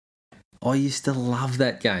Dead. I used to love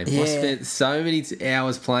that game. Yeah. I spent so many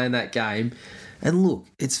hours playing that game, and look,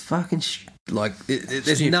 it's fucking there's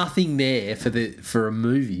Stupid. nothing there for a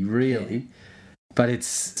movie really, but it's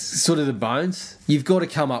sort of the bones. You've got to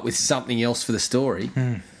come up with something else for the story,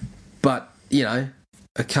 but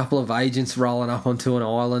a couple of agents rolling up onto an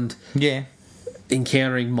island, Yeah.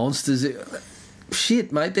 encountering monsters.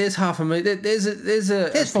 shit, mate. There's half a minute. There's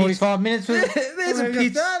There's 45 minutes. There's a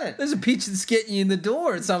pitch. Started. There's a pitch that's getting you in the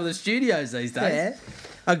door at some of the studios these days. Yeah,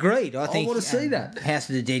 agreed. I think want to see that. House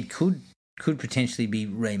of the Dead could potentially be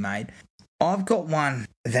remade. I've got one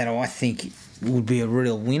that I think would be a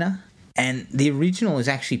real winner, and the original is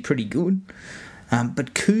actually pretty good.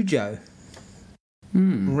 But Cujo,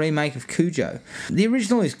 remake of Cujo. The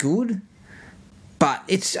original is good, but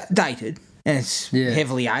it's dated and it's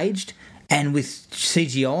heavily aged. And with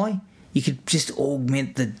CGI, you could just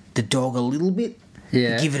augment the dog a little bit,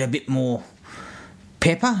 give it a bit more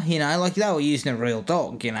pepper, like they were using a real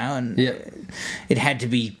dog, and it had to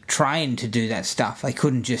be trained to do that stuff. They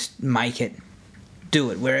couldn't just make it do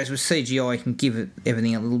it. Whereas with CGI, you can give it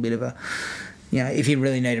everything a little bit of a, if you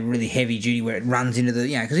really need a really heavy duty where it runs into the,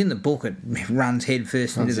 because in the book it runs head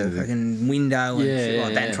first into the fucking window and shit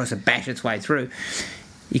like that and tries to bash its way through.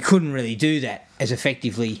 You couldn't really do that as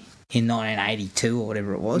effectively in 1982 or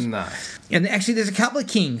whatever it was. No. And actually, there's a couple of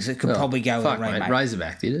Kings that could probably go with a remake. Mate,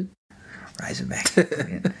 Razorback did it. Razorback.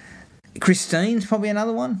 Brilliant. Christine's probably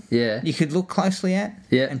another one. Yeah. You could look closely at.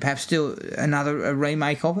 Yeah. And perhaps do a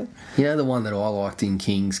remake of it. The one that I liked in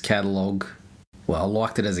King's catalogue, well, I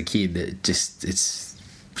liked it as a kid. It's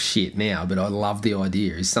shit now, but I love the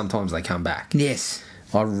idea, is sometimes they come back. Yes.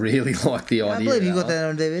 I really like the idea. I believe you got that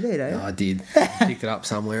on DVD, don't you? I did. I picked it up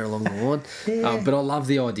somewhere along the line. But I love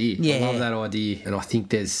the idea. Yeah. I love that idea. And I think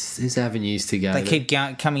there's avenues to go. They keep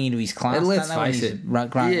coming into his class. And let's face it.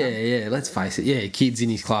 Let's face it. Yeah, kids in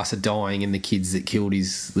his class are dying, and the kids that killed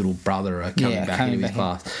his little brother are coming back into his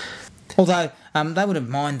class. Although they would have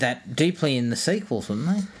mined that deeply in the sequels, wouldn't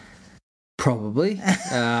they? Probably.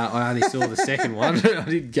 I only saw the second one. I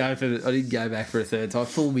didn't go back for a third time.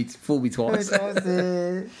 Fool me twice.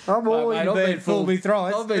 I'm always been fooled me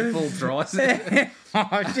thrice. I've been fooled thrice.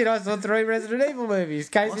 Oh shit! I saw 3 Resident Evil movies.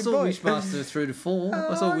 I saw Wishmaster through to 4.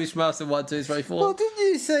 I saw Wishmaster 1, 2, 3, 4. Well, didn't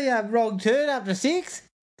you see Wrong Turn up to 6?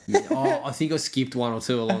 I think I skipped 1 or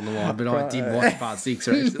 2 along the line, but I did watch part 6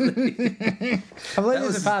 recently. I believe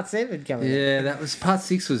there's a part 7 coming. Yeah, that was part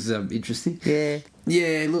 6 was interesting. Yeah.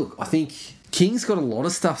 Yeah, look, I think King's got a lot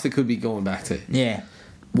of stuff that could be going back to. Yeah.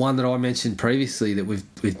 One that I mentioned previously that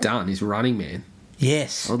we've done is Running Man.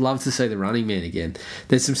 Yes. I'd love to see the Running Man again.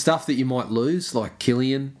 There's some stuff that you might lose, like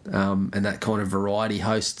Killian, and that kind of variety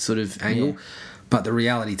host sort of angle. But the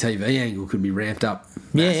reality TV angle could be ramped up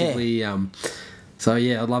massively. So,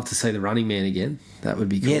 I'd love to see the Running Man again. That would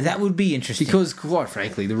be cool. Yeah, that would be interesting. Because, quite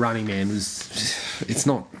frankly, the Running Man it's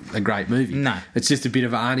not a great movie. No. It's just a bit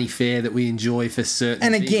of Arnie fare that we enjoy for certain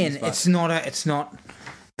And things, again, it's not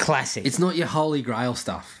classic. It's not your holy grail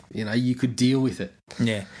stuff. You could deal with it.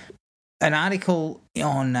 Yeah. An article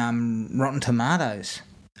on Rotten Tomatoes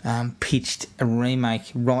pitched a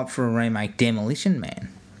remake, ripe for a remake, Demolition Man.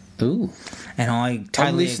 Ooh. And I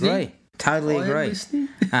totally agree. Totally I am agree. listening.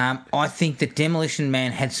 I think that Demolition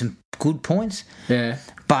Man had some good points. Yeah.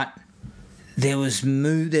 But there was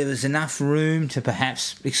enough room to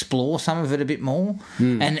perhaps explore some of it a bit more.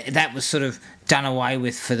 And that was sort of done away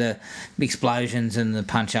with for the explosions and the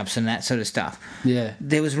punch-ups and that sort of stuff. Yeah.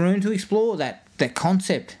 There was room to explore that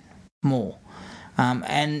concept more.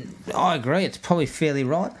 And I agree, it's probably fairly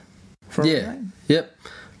right for a remake. Yep.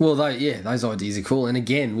 Well, those ideas are cool. And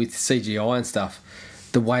again, with CGI and stuff,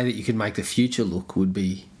 the way that you could make the future look would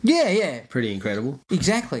be pretty incredible.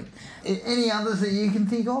 Exactly. Any others that you can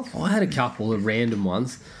think of? I had a couple of random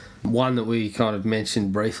ones. One that we kind of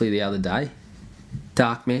mentioned briefly the other day,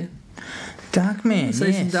 Darkman. Darkman,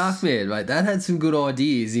 See some Darkman, mate. That had some good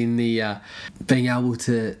ideas in the being able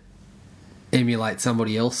to emulate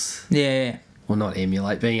somebody else. Yeah. Well, not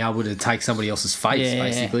emulate, being able to take somebody else's face,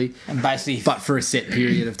 basically. Yeah. And basically... But for a set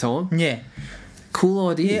period of time. Yeah. Cool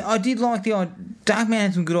idea. Yeah, I did like the idea. Darkman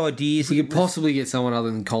had some good ideas. We could possibly get someone other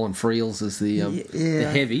than Colin Friels as the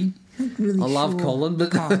heavy. Really I love Colin,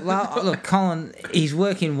 but look, Colin, he's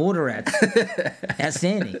working water rats.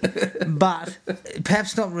 Outstanding, but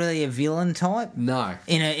perhaps not really a villain type. No,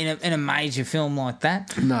 in a major film like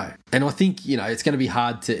that. No, and I think it's going to be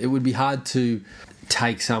hard to. It would be hard to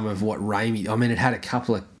take some of what Raimi. I mean, it had a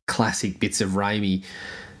couple of classic bits of Raimi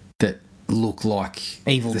that look like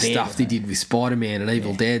Evil Dead, stuff they did with Spider-Man and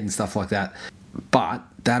Evil Dead and stuff like that. But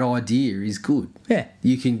that idea is good. Yeah,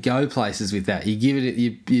 you can go places with that. You give it,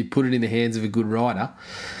 you put it in the hands of a good writer,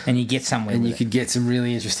 and you get somewhere. And you could get some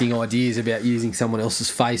really interesting ideas about using someone else's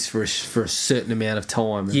face for a certain amount of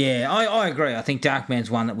time. Yeah, I agree. I think Darkman's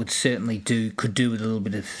one that would certainly could do with a little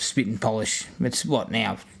bit of spit and polish. It's what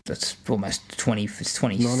now? That's almost 20. It's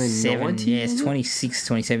 27. Yeah, it's 26,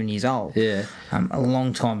 27 years old. Yeah, a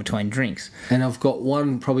long time between drinks. And I've got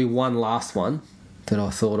probably one last one that I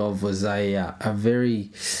thought of was a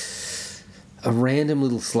random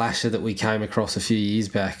little slasher that we came across a few years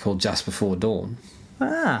back called Just Before Dawn.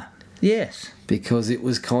 Ah, yes. Because it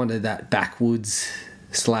was kind of that backwoods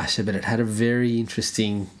slasher, but it had a very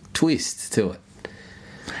interesting twist to it.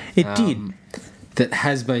 It did. That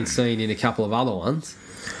has been seen in a couple of other ones.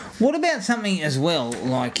 What about something as well,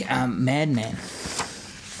 like Mad Men?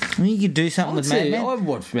 I mean, you could do something with Mad Men. I've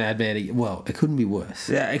watched Mad Men. Well, it couldn't be worse.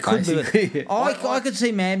 Yeah, it could basically. be. I could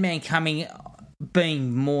see Mad Men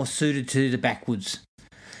being more suited to the backwoods.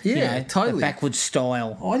 Yeah, totally. The backwoods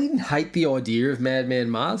style. I didn't hate the idea of Madman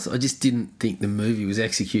Mars. I just didn't think the movie was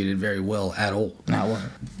executed very well at all. No, it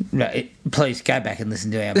wasn't. No, please go back and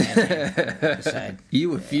listen to our Mad Men episode. You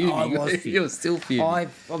were fuming. I was fuming. You were still fuming.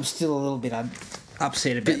 I'm still a little bit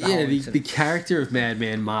upset about the character of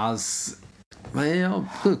Madman Mars. Man,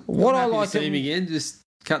 look, what I like like to see him again, just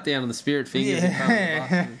cut down on the spirit fingers and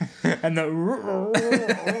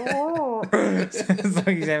it's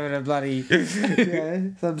like he's having a bloody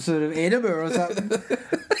some sort of enema or something.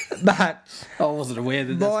 But I wasn't aware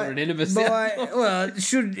that that's what an enema sounds like. Well,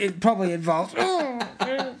 it probably involves.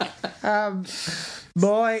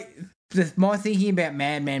 My thinking about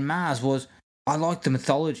Madman Mars was I like the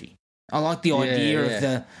mythology. I like the idea of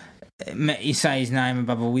the. You say his name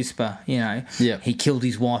above a whisper, you know. Yeah. He killed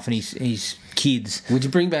his wife and his kids. Would you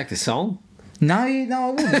bring back the song? No, I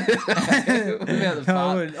wouldn't. What about the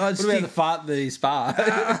fart? What about the fart in the spa?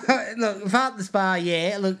 Look, fart in the spa,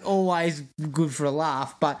 yeah. Look, always good for a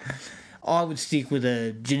laugh, but I would stick with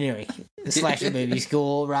a generic slasher movie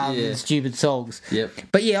score rather than stupid songs. Yep.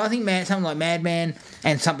 But yeah, I think something like Madman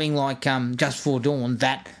and something like Just Before Dawn,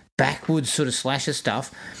 that backwoods sort of slasher stuff,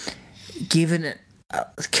 given it.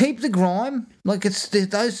 Keep the grime. Like, it's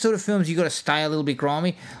those sort of films, you got to stay a little bit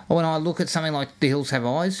grimy. When I look at something like The Hills Have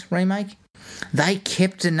Eyes remake, they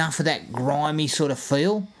kept enough of that grimy sort of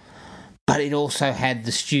feel, but it also had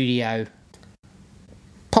the studio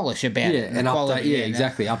polish about it. And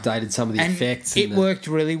exactly. Updated some of the effects. It worked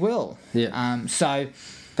really well. Yeah. So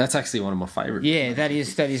that's actually one of my favourites. Yeah, that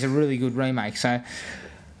is a really good remake. So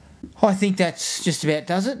I think that's just about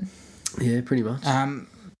does it. Yeah, pretty much.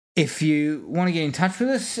 If you want to get in touch with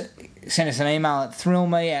us, send us an email at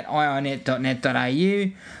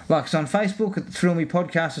thrillme@ionet.net.au. Like us on Facebook at Thrill Me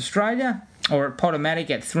Podcast Australia or at Podomatic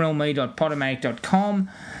at thrillme.podomatic.com.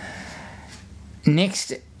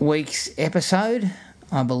 Next week's episode,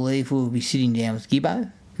 I believe we'll be sitting down with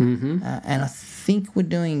Gibbo. Mm-hmm. And I think we're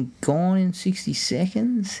doing Gone in 60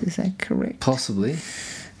 Seconds. Is that correct? Possibly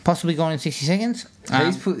Gone in 60 Seconds.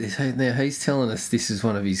 He's telling us this is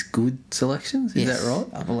one of his good selections. Is that right?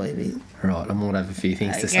 I believe it. Right, I might have a few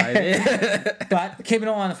things to say there. But keep an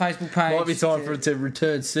eye on the Facebook page. Might be time for it to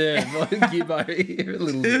return serve. Gibbo a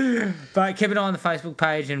little bit. But keep an eye on the Facebook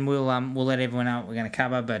page, and we'll let everyone know what we're going to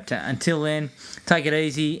cover. But until then, take it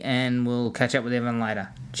easy, and we'll catch up with everyone later.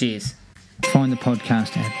 Cheers. Find the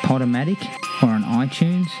podcast at Podomatic or on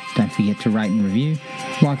iTunes. Don't forget to rate and review.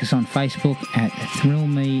 Like us on Facebook at Thrill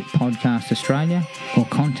Me Podcast Australia, or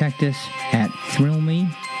contact us at thrillme,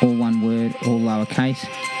 all one word, all lowercase,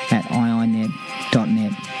 at ionet.net.au.